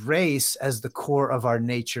centers race as the core of our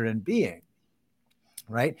nature and being,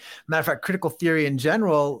 right? Matter of fact, critical theory in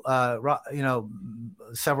general,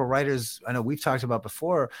 several writers I know we've talked about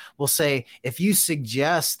before will say, if you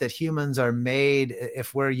suggest that humans are made,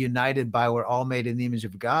 if we're united by, we're all made in the image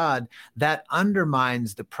of God, that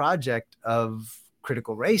undermines the project of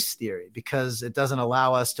critical race theory, because it doesn't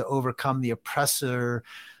allow us to overcome the oppressed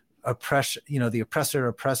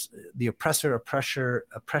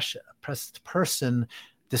person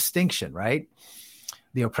distinction, right?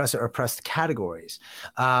 The oppressed categories.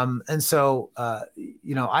 And so,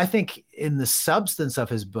 I think in the substance of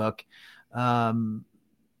his book,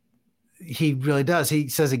 he really does. He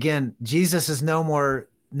says, again, Jesus is no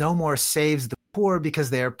more saves the poor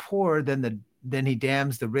because they are poor than he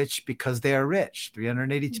damns the rich because they are rich.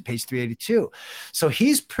 382, page 382. So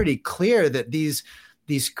he's pretty clear that these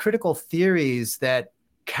critical theories that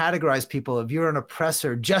categorize people, if you're an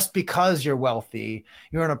oppressor just because you're wealthy,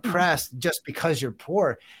 you're an oppressed just because you're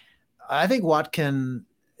poor. I think Watkin,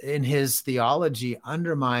 in his theology,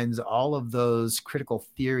 undermines all of those critical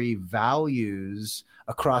theory values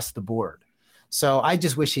across the board. So I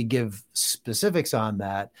just wish he'd give specifics on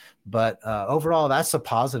that. But overall, that's a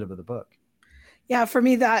positive of the book. Yeah, for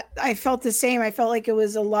me, that I felt the same. I felt like it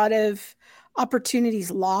was a lot of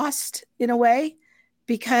opportunities lost in a way,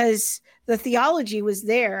 because the theology was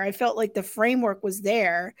there. I felt like the framework was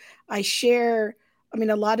there. A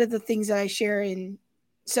lot of the things that I share in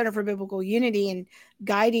Center for Biblical Unity and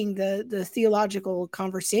guiding the theological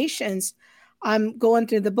conversations, I'm going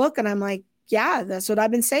through the book and I'm like, yeah, that's what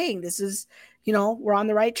I've been saying. This is, we're on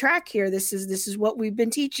the right track here. This is what we've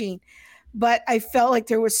been teaching. But I felt like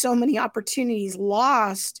there were so many opportunities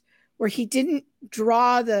lost where he didn't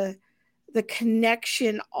draw the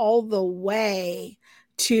connection all the way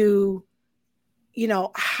to,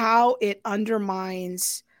 how it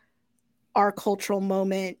undermines our cultural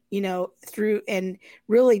moment, through, and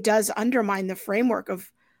really does undermine the framework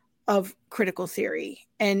of critical theory.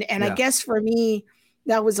 And yeah. I guess for me,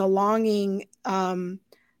 that was a longing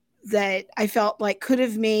that I felt like could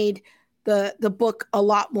have made the book a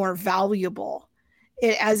lot more valuable.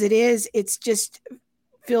 As it is, it's just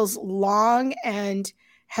feels long and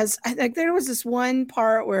has, like, there was this one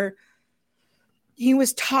part where he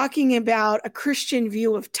was talking about a Christian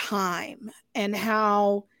view of time and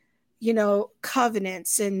how,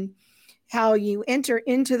 covenants and how you enter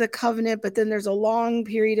into the covenant, but then there's a long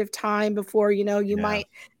period of time before, you might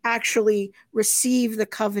actually receive the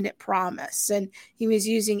covenant promise. And he was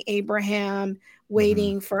using Abraham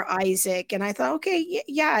waiting for Isaac. And I thought, okay,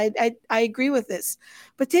 yeah, I agree with this.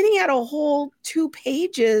 But then he had a whole 2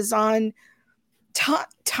 pages on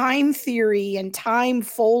time theory and time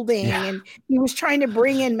folding. And he was trying to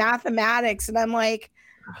bring in mathematics. And I'm like,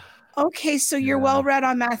 okay, so you're well read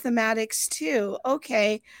on mathematics too.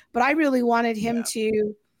 Okay. But I really wanted him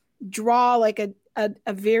to draw like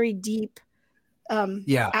a very deep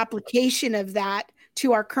application of that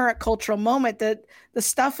to our current cultural moment. That the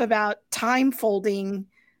stuff about time folding,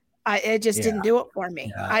 it just didn't do it for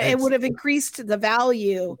me. It would have increased the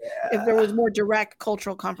value if there was more direct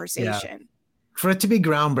cultural conversation. For it to be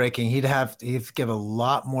groundbreaking, he'd have to give a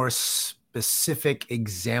lot more specific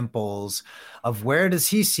examples of where does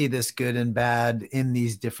he see this good and bad in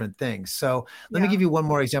these different things. So let me give you one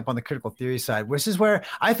more example on the critical theory side, which is where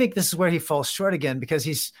I think this is where he falls short again,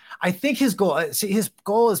 because I think his goal is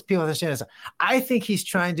people understand this. I think he's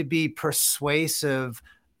trying to be persuasive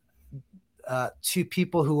to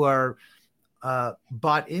people who are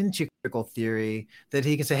bought into critical theory, that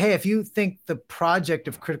he can say, hey, if you think the project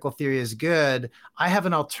of critical theory is good, I have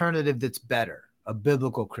an alternative that's better, a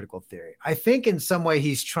biblical critical theory. I think in some way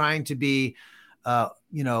he's trying to be,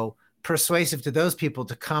 persuasive to those people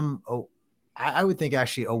to come, I would think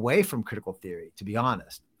actually away from critical theory, to be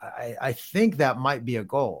honest. I think that might be a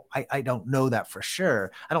goal. I don't know that for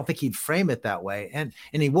sure. I don't think he'd frame it that way. And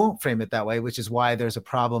he won't frame it that way, which is why there's a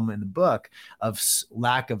problem in the book of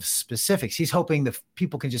lack of specifics. He's hoping that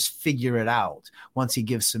people can just figure it out once he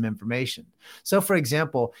gives some information. So for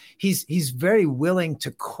example, he's very willing to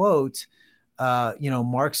quote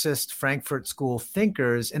Marxist Frankfurt School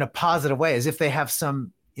thinkers in a positive way, as if they have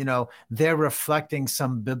some, they're reflecting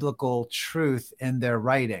some biblical truth in their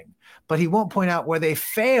writing. But he won't point out where they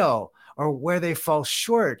fail or where they fall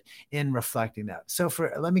short in reflecting that. So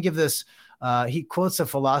let me give this, he quotes a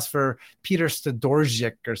philosopher, Peter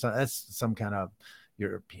Stodorzek, or something. That's some kind of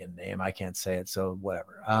European name. I can't say it, so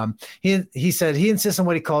whatever. He said he insists on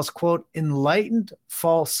what he calls, quote, enlightened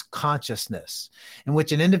false consciousness, in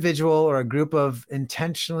which an individual or a group of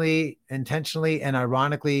intentionally and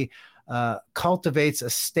ironically cultivates a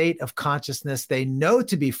state of consciousness they know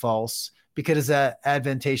to be false because it's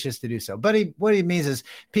advantageous to do so. But what he means is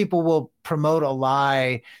people will promote a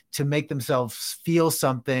lie to make themselves feel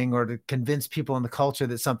something, or to convince people in the culture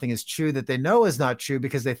that something is true that they know is not true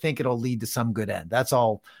because they think it'll lead to some good end. That's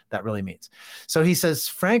all that really means. So he says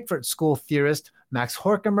Frankfurt School theorist Max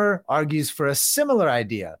Horkheimer argues for a similar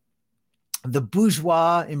idea. The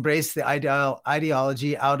bourgeois embrace the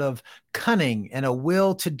ideology out of cunning and a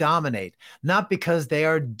will to dominate, not because they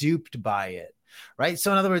are duped by it, right?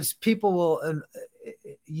 So in other words, people will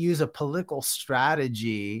use a political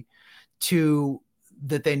strategy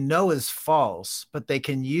that they know is false, but they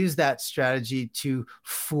can use that strategy to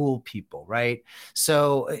fool people, right?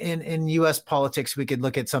 So in U.S. politics, we could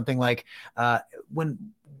look at something like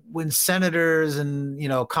when senators and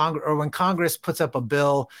when Congress puts up a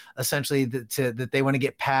bill essentially that they want to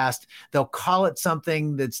get passed, they'll call it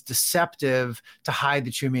something that's deceptive to hide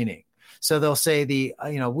the true meaning. So they'll say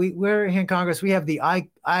we're in Congress, we have the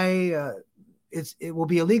it will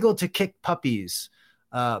be illegal to kick puppies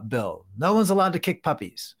bill. No one's allowed to kick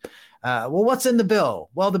puppies. Well, what's in the bill?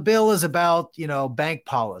 Well, the bill is about bank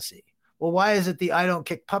policy. Well, why is it the I don't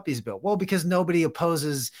kick puppies bill? Well, because nobody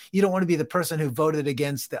opposes. You don't want to be the person who voted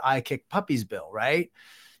against the I kick puppies bill, right?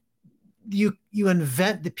 You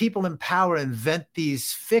invent, the people in power invent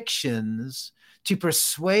these fictions to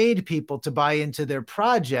persuade people to buy into their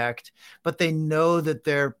project, but they know that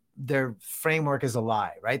their framework is a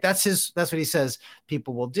lie, right? That's what he says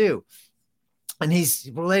people will do. And he's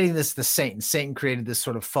relating this to Satan. Satan created this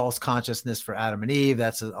sort of false consciousness for Adam and Eve.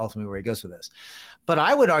 That's ultimately where he goes with this. But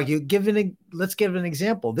I would argue, let's give an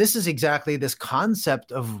example. This is exactly this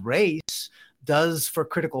concept of race does for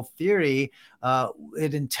critical theory.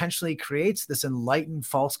 It intentionally creates this enlightened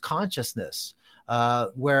false consciousness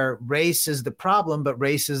where race is the problem, but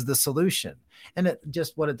race is the solution. And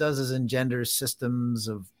what it does is engenders systems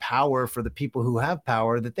of power for the people who have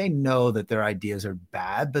power, that they know that their ideas are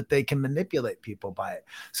bad, but they can manipulate people by it.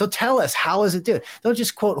 So tell us, how does it do it? Don't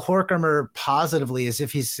just quote Horkheimer positively as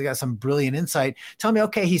if he's got some brilliant insight. Tell me,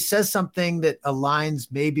 okay, he says something that aligns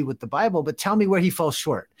maybe with the Bible, but tell me where he falls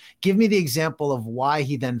short. Give me the example of why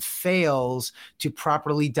he then fails to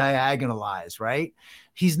properly diagonalize, right?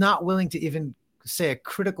 He's not willing to even say a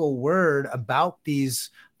critical word about these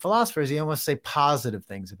philosophers, he almost say positive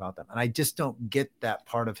things about them. And I just don't get that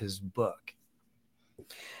part of his book.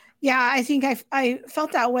 Yeah, I think I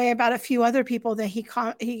felt that way about a few other people that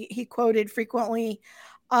he quoted frequently.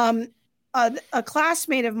 A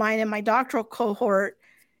classmate of mine in my doctoral cohort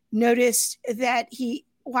noticed that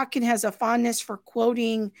Watkin has a fondness for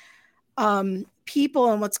quoting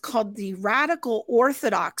people in what's called the radical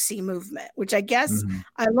orthodoxy movement, which I guess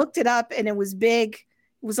I looked it up and it was big.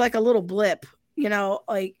 It was like a little blip,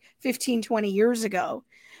 like 15, 20 years ago.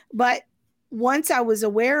 But once I was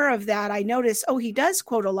aware of that, I noticed, he does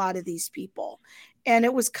quote a lot of these people. And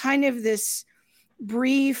it was kind of this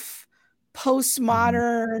brief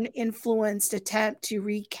postmodern influenced attempt to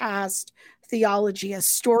recast theology as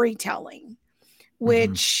storytelling,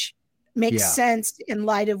 which makes sense in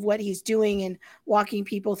light of what he's doing and walking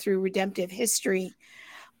people through redemptive history.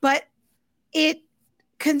 But it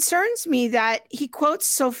concerns me that he quotes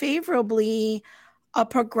so favorably a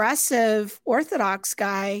progressive Orthodox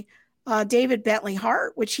guy, David Bentley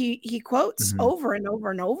Hart, which he quotes over and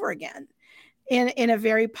over and over again in a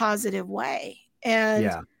very positive way.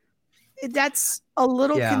 And that's a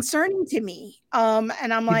little concerning to me.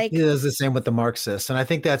 And I'm like, he does the same with the Marxists. And I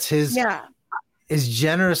think that's his, as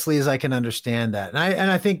generously as I can understand that.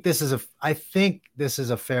 And I think this is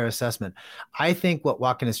a fair assessment. I think what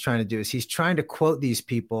Watkin is trying to do is he's trying to quote these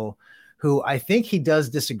people who I think he does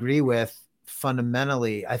disagree with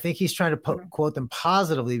fundamentally. I think he's trying to quote them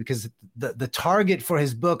positively because the target for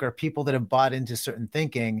his book are people that have bought into certain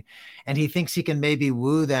thinking. And he thinks he can maybe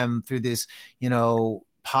woo them through this,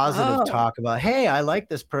 positive talk about, hey, I like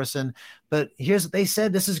this person, but here's what they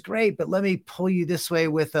said. This is great, but let me pull you this way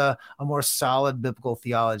with a more solid biblical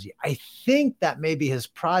theology. I think that may be his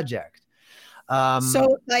project.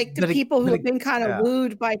 So like the people who have been kind of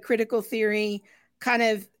wooed by critical theory,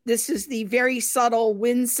 this is the very subtle,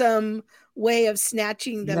 winsome way of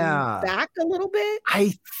snatching them back a little bit.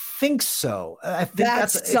 I think so. I think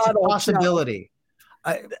that's it's a possibility.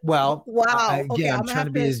 Wow. Again, I'm trying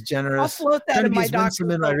to be as generous. I'll float that in my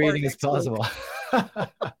in my reading as possible. I'll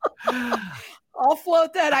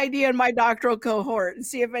float that idea in my doctoral cohort and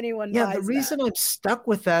see if anyone buys the reason I'm stuck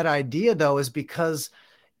with that idea, though, is because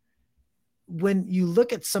when you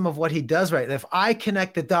look at some of what he does, right, if I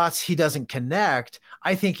connect the dots he doesn't connect,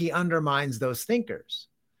 I think he undermines those thinkers.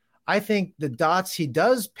 I think the dots he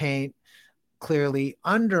does paint clearly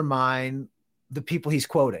undermine the people he's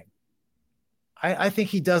quoting. I think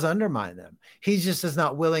he does undermine them. He just is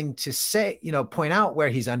not willing to say, point out where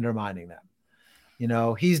he's undermining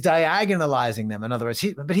them. He's diagonalizing them. In other words,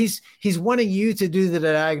 he's wanting you to do the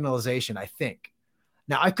diagonalization, I think.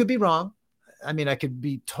 Now, I could be wrong. I mean, I could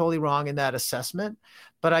be totally wrong in that assessment,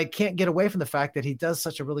 but I can't get away from the fact that he does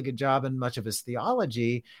such a really good job in much of his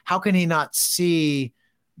theology. How can he not see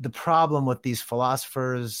the problem with these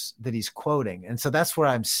philosophers that he's quoting? And so that's where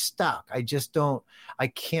I'm stuck. I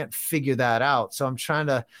can't figure that out. So I'm trying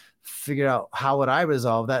to figure out how would I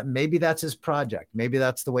resolve that. Maybe that's his project. Maybe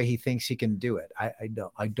that's the way he thinks he can do it. I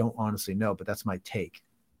don't honestly know, but that's my take.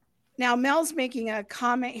 Now, Mel's making a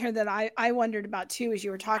comment here that I wondered about too, as you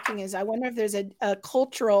were talking, is I wonder if there's a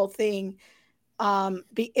cultural thing,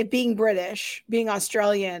 being British, being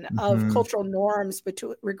Australian, of cultural norms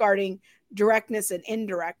regarding directness and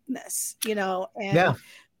indirectness, and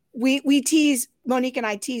we tease, Monique and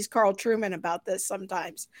I tease Carl Truman about this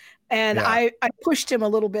sometimes. And I pushed him a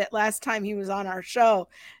little bit last time he was on our show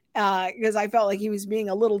because I felt like he was being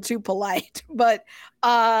a little too polite, but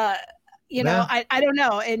I don't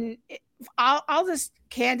know. And I'll just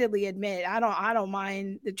candidly admit, I don't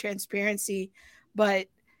mind the transparency, but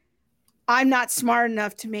I'm not smart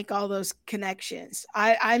enough to make all those connections.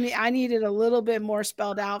 I needed a little bit more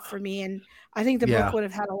spelled out for me. And I think the book would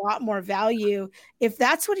have had a lot more value if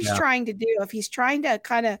that's what he's trying to do. If he's trying to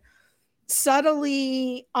kind of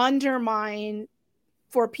subtly undermine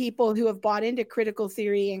for people who have bought into critical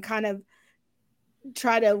theory and kind of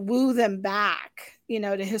try to woo them back,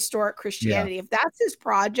 to historic Christianity. If that's his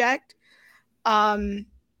project, I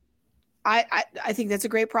think that's a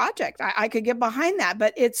great project. I could get behind that,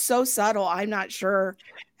 but it's so subtle. I'm not sure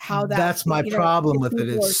how that's my problem with it.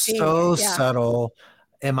 It's so subtle.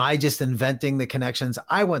 Am I just inventing the connections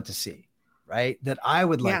I want to see, right? That I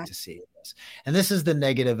would like to see this. And this is the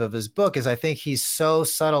negative of his book, is I think he's so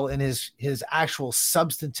subtle in his actual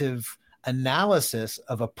substantive analysis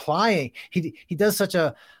of applying. He does such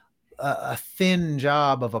a thin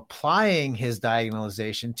job of applying his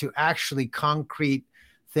diagonalization to actually concrete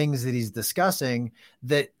things that he's discussing,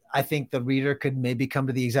 that I think the reader could maybe come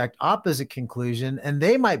to the exact opposite conclusion, and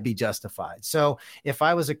they might be justified. So if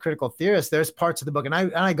I was a critical theorist, there's parts of the book, and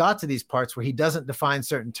I got to these parts where he doesn't define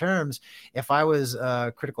certain terms. If I was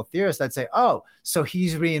a critical theorist, I'd say, oh, so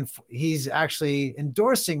he's actually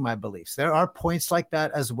endorsing my beliefs. There are points like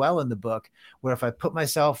that as well in the book, where if I put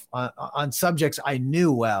myself on subjects I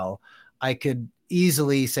knew well, I could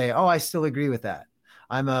easily say, oh, I still agree with that.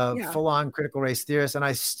 I'm a full-on critical race theorist, and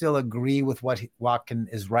I still agree with what Watkin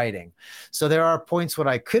is writing. So there are points when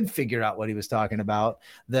I could figure out what he was talking about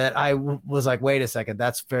that I was like, wait a second,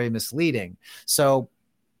 that's very misleading. So,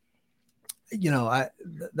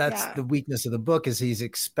 that's the weakness of the book, is he's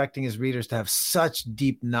expecting his readers to have such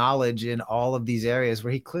deep knowledge in all of these areas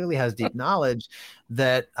where he clearly has deep knowledge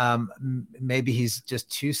that maybe he's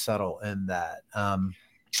just too subtle in that.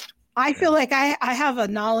 I feel like I have a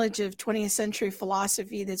knowledge of 20th century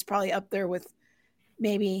philosophy that's probably up there with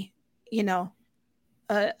maybe,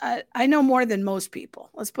 I know more than most people.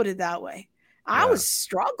 Let's put it that way. I was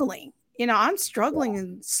struggling, I'm struggling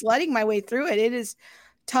and sledding my way through it. It is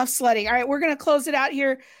tough sledding. All right, we're going to close it out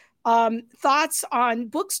here. Thoughts on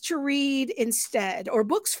books to read instead, or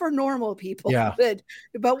books for normal people, but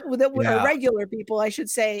regular people, I should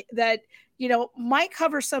say, that, might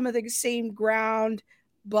cover some of the same ground,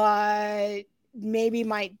 but maybe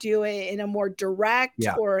might do it in a more direct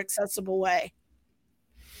or accessible way.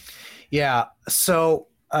 Yeah. So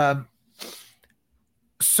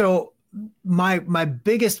my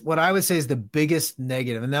biggest, what I would say is the biggest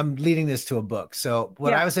negative, and I'm leading this to a book. So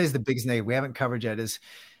what I would say is the biggest negative we haven't covered yet is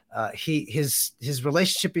his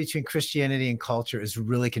relationship between Christianity and culture is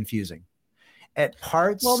really confusing. At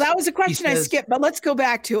parts. Well, that was a question I skipped, but let's go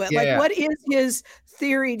back to it. What is his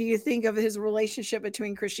theory, do you think, of his relationship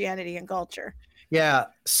between Christianity and culture? Yeah.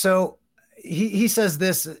 So he says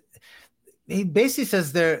this. He basically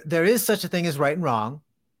says there is such a thing as right and wrong.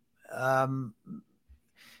 In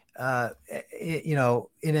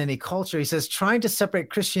any culture, he says trying to separate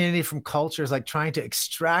Christianity from culture is like trying to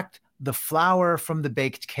extract the flour from the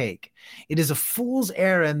baked cake. It is a fool's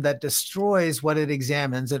errand that destroys what it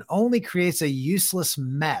examines and only creates a useless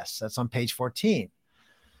mess. That's on page 14.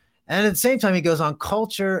 And at the same time, he goes on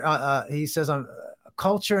culture. He says on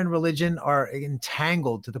culture and religion are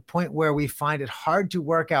entangled to the point where we find it hard to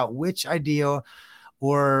work out which idea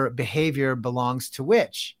or behavior belongs to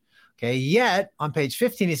which. Okay. Yet on page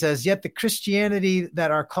 15, he says, yet the Christianity that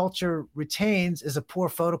our culture retains is a poor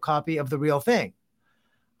photocopy of the real thing.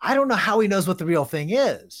 I don't know how he knows what the real thing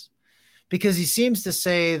is, because he seems to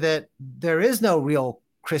say that there is no real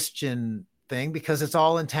Christian thing because it's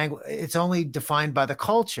all entangled. It's only defined by the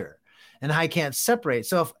culture, and I can't separate.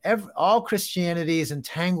 So if all Christianity is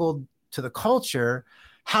entangled to the culture,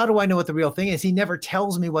 how do I know what the real thing is? He never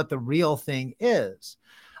tells me what the real thing is.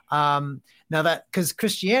 Now that, because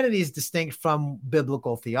Christianity is distinct from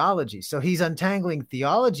biblical theology. So he's untangling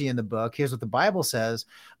theology in the book. Here's what the Bible says,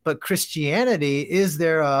 but Christianity, is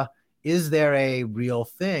there a real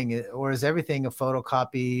thing, or is everything a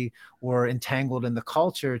photocopy or entangled in the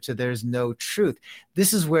culture to there's no truth?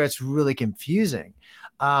 This is where it's really confusing.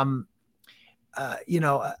 So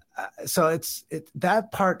it's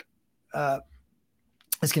that part,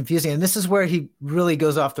 it's confusing. And this is where he really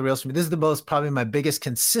goes off the rails for me. This is probably my biggest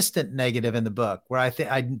consistent negative in the book, where I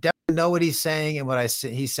think I definitely know what he's saying, and what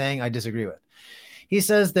he's saying I disagree with. He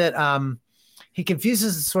says that he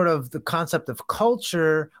confuses sort of the concept of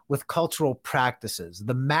culture with cultural practices.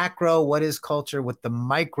 The macro, what is culture, with the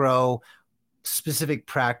micro specific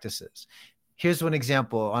practices. Here's one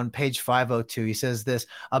example on page 502. He says this: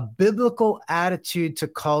 a biblical attitude to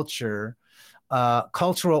culture,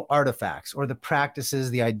 cultural artifacts, or the practices,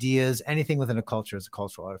 the ideas, anything within a culture is a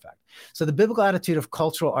cultural artifact. So the biblical attitude of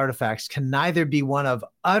cultural artifacts can neither be one of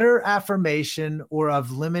utter affirmation or of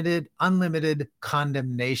unlimited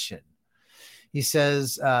condemnation. He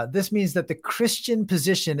says, this means that the Christian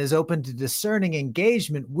position is open to discerning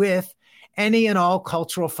engagement with any and all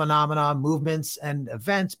cultural phenomena, movements, and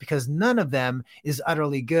events, because none of them is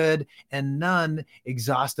utterly good and none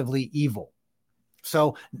exhaustively evil.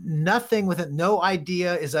 So nothing with it, no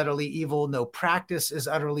idea is utterly evil, no practice is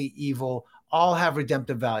utterly evil, all have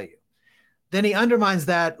redemptive value. Then he undermines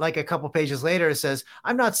that, like a couple pages later, it says,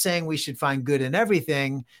 I'm not saying we should find good in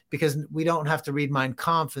everything, because we don't have to read Mein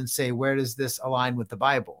Kampf and say, where does this align with the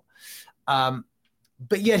Bible? But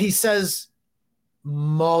yet he says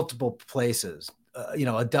multiple places,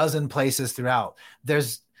 a dozen places throughout,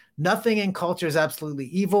 there's nothing in culture is absolutely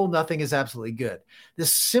evil, nothing is absolutely good.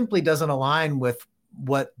 This simply doesn't align with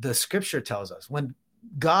what the scripture tells us. When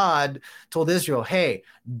God told Israel, hey,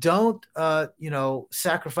 don't,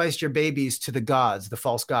 sacrifice your babies to the gods, the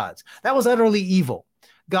false gods, that was utterly evil.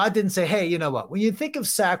 God didn't say, hey, you know what, when you think of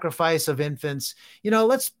sacrifice of infants,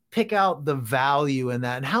 let's pick out the value in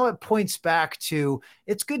that and how it points back to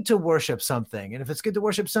it's good to worship something. And if it's good to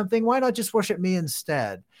worship something, why not just worship me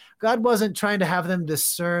instead? God wasn't trying to have them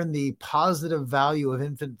discern the positive value of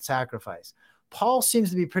infant sacrifice. Paul seems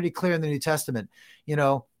to be pretty clear in the New Testament.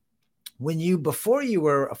 Before you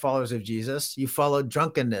were followers of Jesus, you followed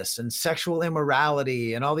drunkenness and sexual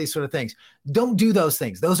immorality and all these sort of things. Don't do those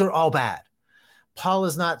things. Those are all bad. Paul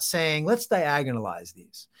is not saying, let's diagonalize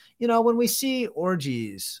these. When we see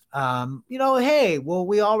orgies, hey, well,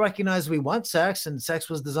 we all recognize we want sex and sex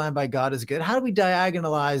was designed by God as good. How do we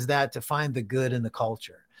diagonalize that to find the good in the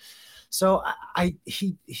culture? So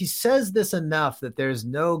he says this enough that there's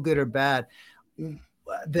no good or bad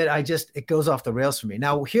that it goes off the rails for me.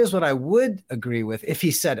 Now, here's what I would agree with if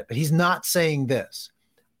he said it, but he's not saying this.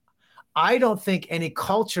 I don't think any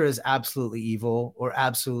culture is absolutely evil or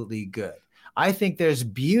absolutely good. I think there's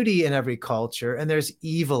beauty in every culture and there's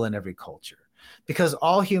evil in every culture because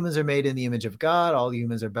all humans are made in the image of God. All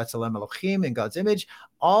humans are B'Tselem Elohim, in God's image.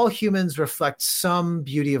 All humans reflect some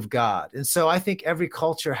beauty of God. And so I think every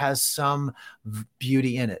culture has some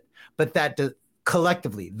beauty in it, but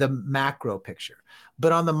collectively, the macro picture.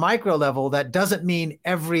 But on the micro level, that doesn't mean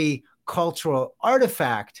every cultural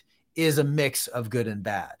artifact is a mix of good and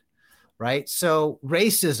bad, right? So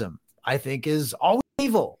racism, I think, is always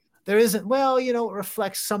evil. There isn't, it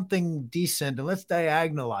reflects something decent and let's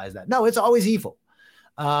diagonalize that. No, it's always evil.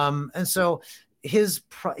 And so his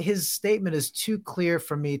statement is too clear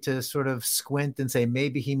for me to sort of squint and say,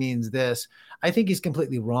 maybe he means this. I think he's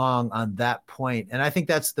completely wrong on that point. And I think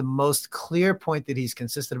that's the most clear point that he's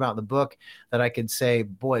consistent about in the book that I could say,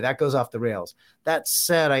 boy, that goes off the rails. That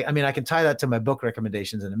said, I can tie that to my book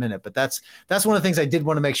recommendations in a minute, but that's one of the things I did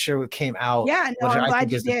want to make sure came out. Yeah, no, I'm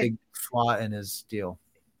glad you did. A big flaw in his deal.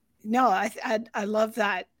 No, I love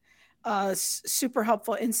that. Super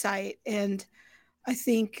helpful insight. And I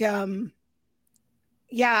think, I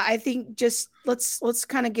think just let's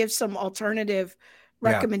kind of give some alternative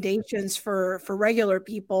recommendations for regular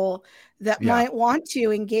people that might want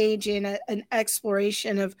to engage in an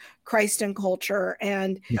exploration of Christ and culture.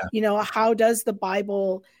 And, how does the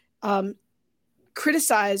Bible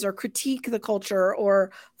criticize or critique the culture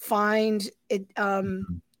or find it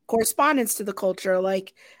correspondence to the culture?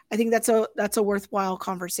 Like, I think that's a worthwhile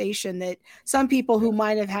conversation that some people who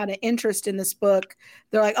might have had an interest in this book,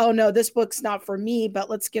 they're like, oh no, this book's not for me, but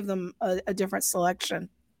let's give them a different selection.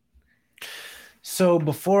 So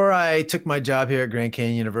before I took my job here at Grand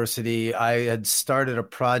Canyon University, I had started a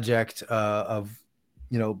project of,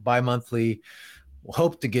 bi-monthly,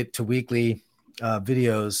 hope to get to weekly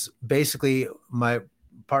videos. Basically, my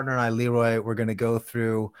partner and I, Leroy, were going to go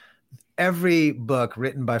through every book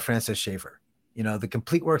written by Francis Schaeffer, the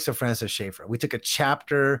complete works of Francis Schaeffer. We took a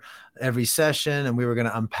chapter every session and we were going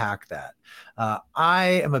to unpack that.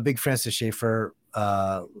 I am a big Francis Schaeffer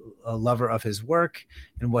a lover of his work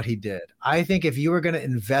and what he did. I think if you were going to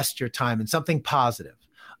invest your time in something positive,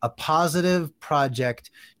 a positive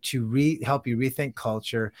project to help you rethink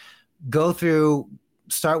culture,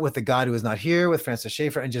 start with The God Who Is Not Here with Francis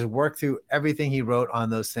Schaeffer and just work through everything he wrote on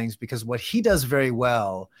those things, because what he does very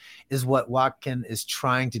well is what Watkin is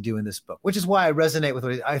trying to do in this book, which is why I resonate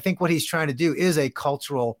with I think what he's trying to do is a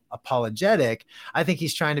cultural apologetic. I think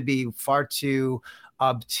he's trying to be far too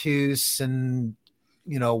obtuse and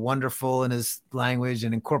wonderful in his language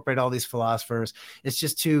and incorporate all these philosophers. It's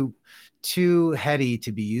just too heady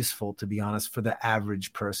to be useful, to be honest, for the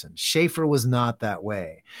average person. Schaeffer was not that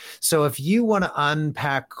way. So if you want to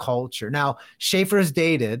unpack culture, now Schaeffer is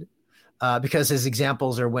dated because his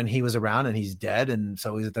examples are when he was around and he's dead, and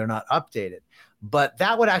so they're not updated. But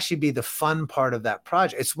that would actually be the fun part of that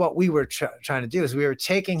project. It's what we were trying to do, is we were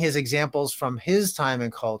taking his examples from his time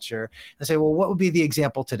and culture and say, well, what would be the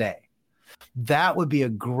example today? That would be a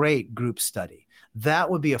great group study. That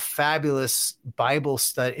would be a fabulous Bible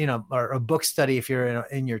study, or a book study if you're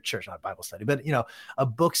in your church, not Bible study, but, a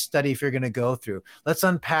book study if you're going to go through. Let's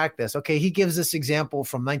unpack this. Okay, he gives this example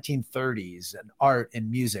from 1930s and art and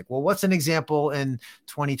music. Well, what's an example in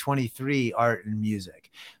 2023 art and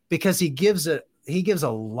music? Because he gives a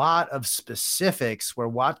lot of specifics where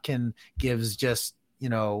Watkin gives just,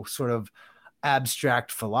 sort of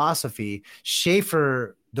abstract philosophy.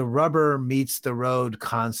 Schaeffer, the rubber meets the road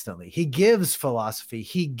constantly. He gives philosophy.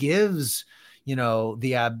 He gives,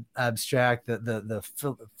 the abstract, the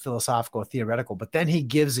philosophical, theoretical, but then he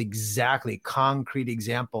gives exactly concrete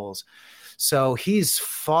examples. So he's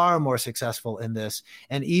far more successful in this.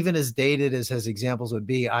 And even as dated as his examples would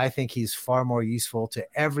be, I think he's far more useful to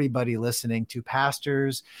everybody listening, to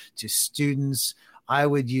pastors, to students. I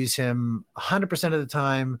would use him 100% of the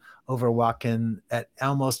time over Watkin at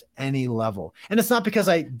almost any level. And it's not because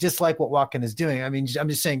I dislike what Watkin is doing. I mean, I'm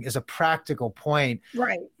just saying as a practical point,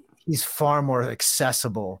 right, he's far more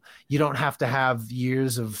accessible. You don't have to have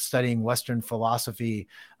years of studying Western philosophy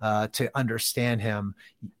to understand him,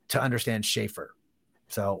 to understand Schaeffer.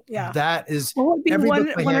 So that is what would be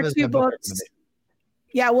one or two books.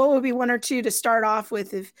 Yeah, what would be one or two to start off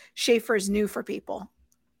with if Schaeffer is new for people?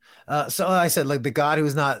 So I said, like the God who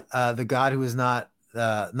is not here.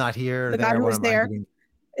 The God who was there.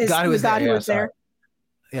 The God who was there.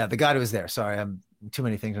 Yeah, the God who was there. Sorry, I'm too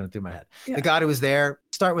many things running through my head. Yeah. The God who was there.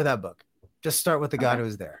 Start with that book. Just start with the God who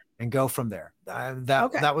was there and go from there.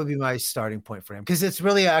 That would be my starting point for him, because it's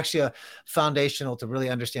really actually a foundational to really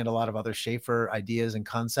understand a lot of other Schaeffer ideas and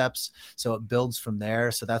concepts. So it builds from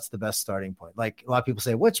there. So that's the best starting point. Like a lot of people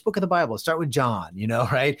say, which book of the Bible? Start with John,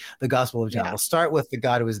 right? The Gospel of John. Well, start with the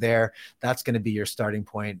God who was there. That's going to be your starting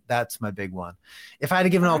point. That's my big one. If I had to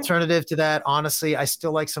give an alternative to that, honestly, I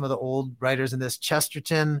still like some of the old writers in this.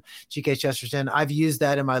 Chesterton, G.K. Chesterton. I've used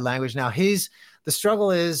that in my language now. The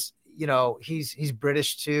struggle is, he's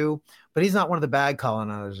British too, but he's not one of the bad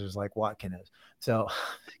colonizers like Watkin is. So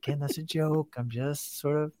again, that's a joke. I'm just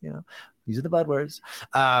sort of, these are the bad words.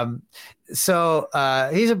 So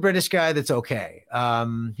he's a British guy that's okay.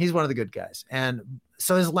 He's one of the good guys. And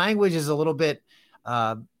so his language is a little bit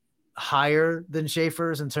higher than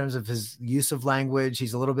Schaeffer's in terms of his use of language.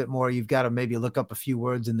 He's a little bit more, you've got to maybe look up a few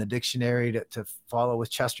words in the dictionary to follow with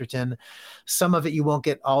Chesterton. Some of it, you won't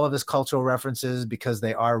get all of his cultural references because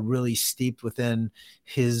they are really steeped within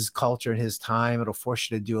his culture and his time. It'll force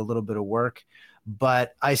you to do a little bit of work,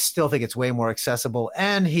 but I still think it's way more accessible.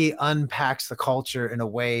 And he unpacks the culture in a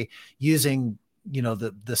way using,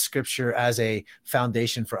 the scripture as a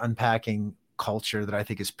foundation for unpacking culture that I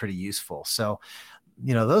think is pretty useful. So,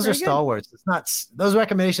 those are stalwarts. It's not, those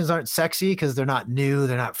recommendations aren't sexy because they're not new,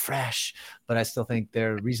 they're not fresh, but I still think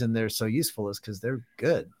the reason they're so useful is because they're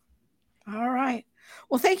good. All right.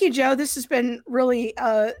 Well, thank you, Joe. This has been really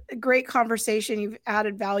a great conversation. You've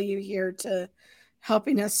added value here to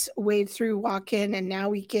helping us wade through Watkin, and now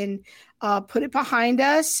we can put it behind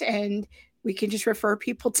us and we can just refer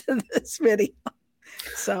people to this video.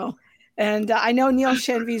 So, and I know Neil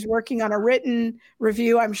Shenvey is working on a written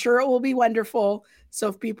review. I'm sure it will be wonderful. So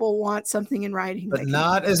if people want something in writing, but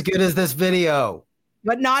not as good as this video.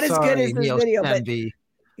 But not as good as this Neil video. Shenvey.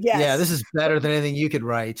 But yes. Yeah, this is better than anything you could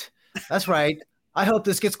write. That's right. I hope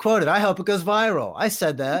this gets quoted. I hope it goes viral. I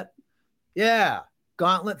said that. Yeah.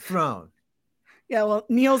 Gauntlet thrown. Yeah, well,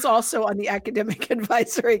 Neil's also on the Academic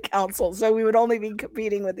Advisory Council, so we would only be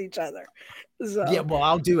competing with each other. So. Yeah, well,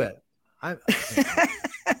 I'll do it.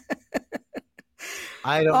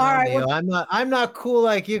 I don't All know, right, Neil. well, I'm not cool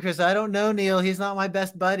like you, Chris. I don't know Neil. He's not my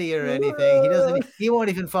best buddy or anything. He won't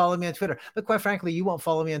even follow me on Twitter. But quite frankly, you won't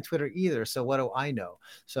follow me on Twitter either. So what do I know?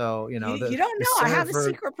 So you don't know. I have a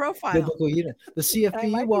secret profile. The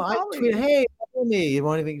CFP. Well, I tweet, hey, follow me. You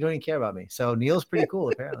don't even care about me. So Neil's pretty cool.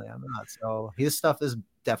 Apparently, I'm not. So his stuff is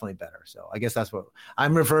definitely better. So I guess that's what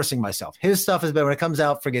I'm reversing myself. His stuff is better. When it comes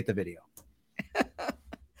out, forget the video.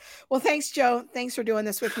 Well, thanks, Joe. Thanks for doing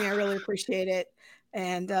this with me. I really appreciate it.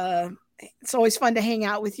 And it's always fun to hang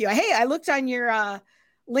out with you. Hey, I looked on your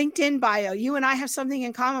LinkedIn bio. You and I have something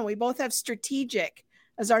in common. We both have strategic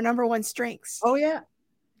as our number one strengths. Oh, yeah.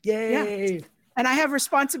 Yay. Yeah. And I have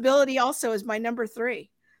responsibility also as my number 3.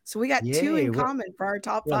 So we got 2 in common for our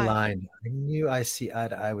top 5. Line. I knew I see eye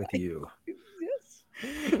to eye with you.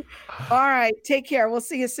 Yes. All right. Take care. We'll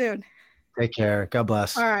see you soon. Take care. God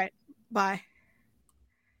bless. All right. Bye.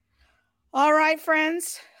 All right,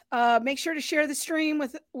 friends. Make sure to share the stream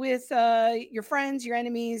with your friends, your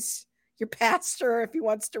enemies, your pastor, if he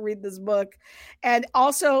wants to read this book. And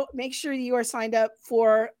also make sure you are signed up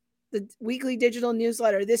for the weekly digital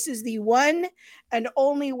newsletter. This is the one and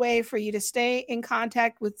only way for you to stay in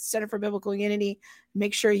contact with Center for Biblical Unity.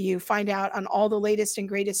 Make sure you find out on all the latest and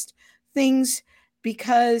greatest things,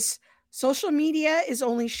 because social media is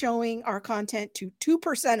only showing our content to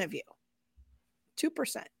 2% of you.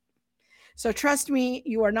 2%. So trust me,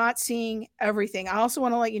 you are not seeing everything. I also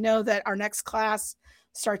want to let you know that our next class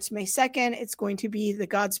starts May 2nd. It's going to be the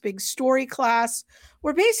God's Big Story class,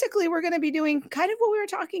 where basically we're going to be doing kind of what we were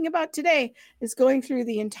talking about today, is going through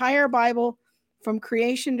the entire Bible from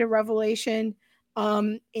creation to Revelation,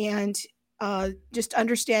 and just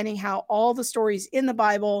understanding how all the stories in the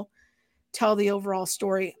Bible tell the overall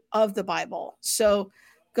story of the Bible. So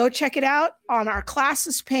go check it out on our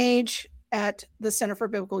classes page at the Center for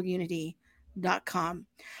Biblical Unity.com.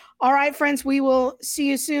 All right, friends, we will see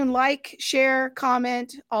you soon. Like, share,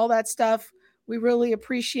 comment, all that stuff. We really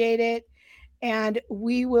appreciate it. And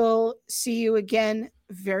we will see you again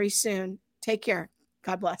very soon. Take care.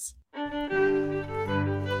 God bless.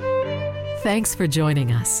 Thanks for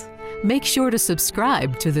joining us. Make sure to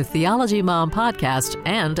subscribe to the Theology Mom podcast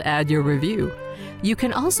and add your review. You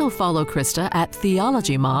can also follow Krista at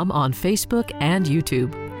Theology Mom on Facebook and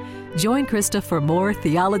YouTube. Join Krista for more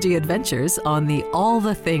theology adventures on the All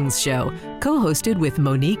the Things show, co-hosted with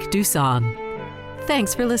Monique Duson.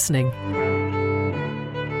 Thanks for listening.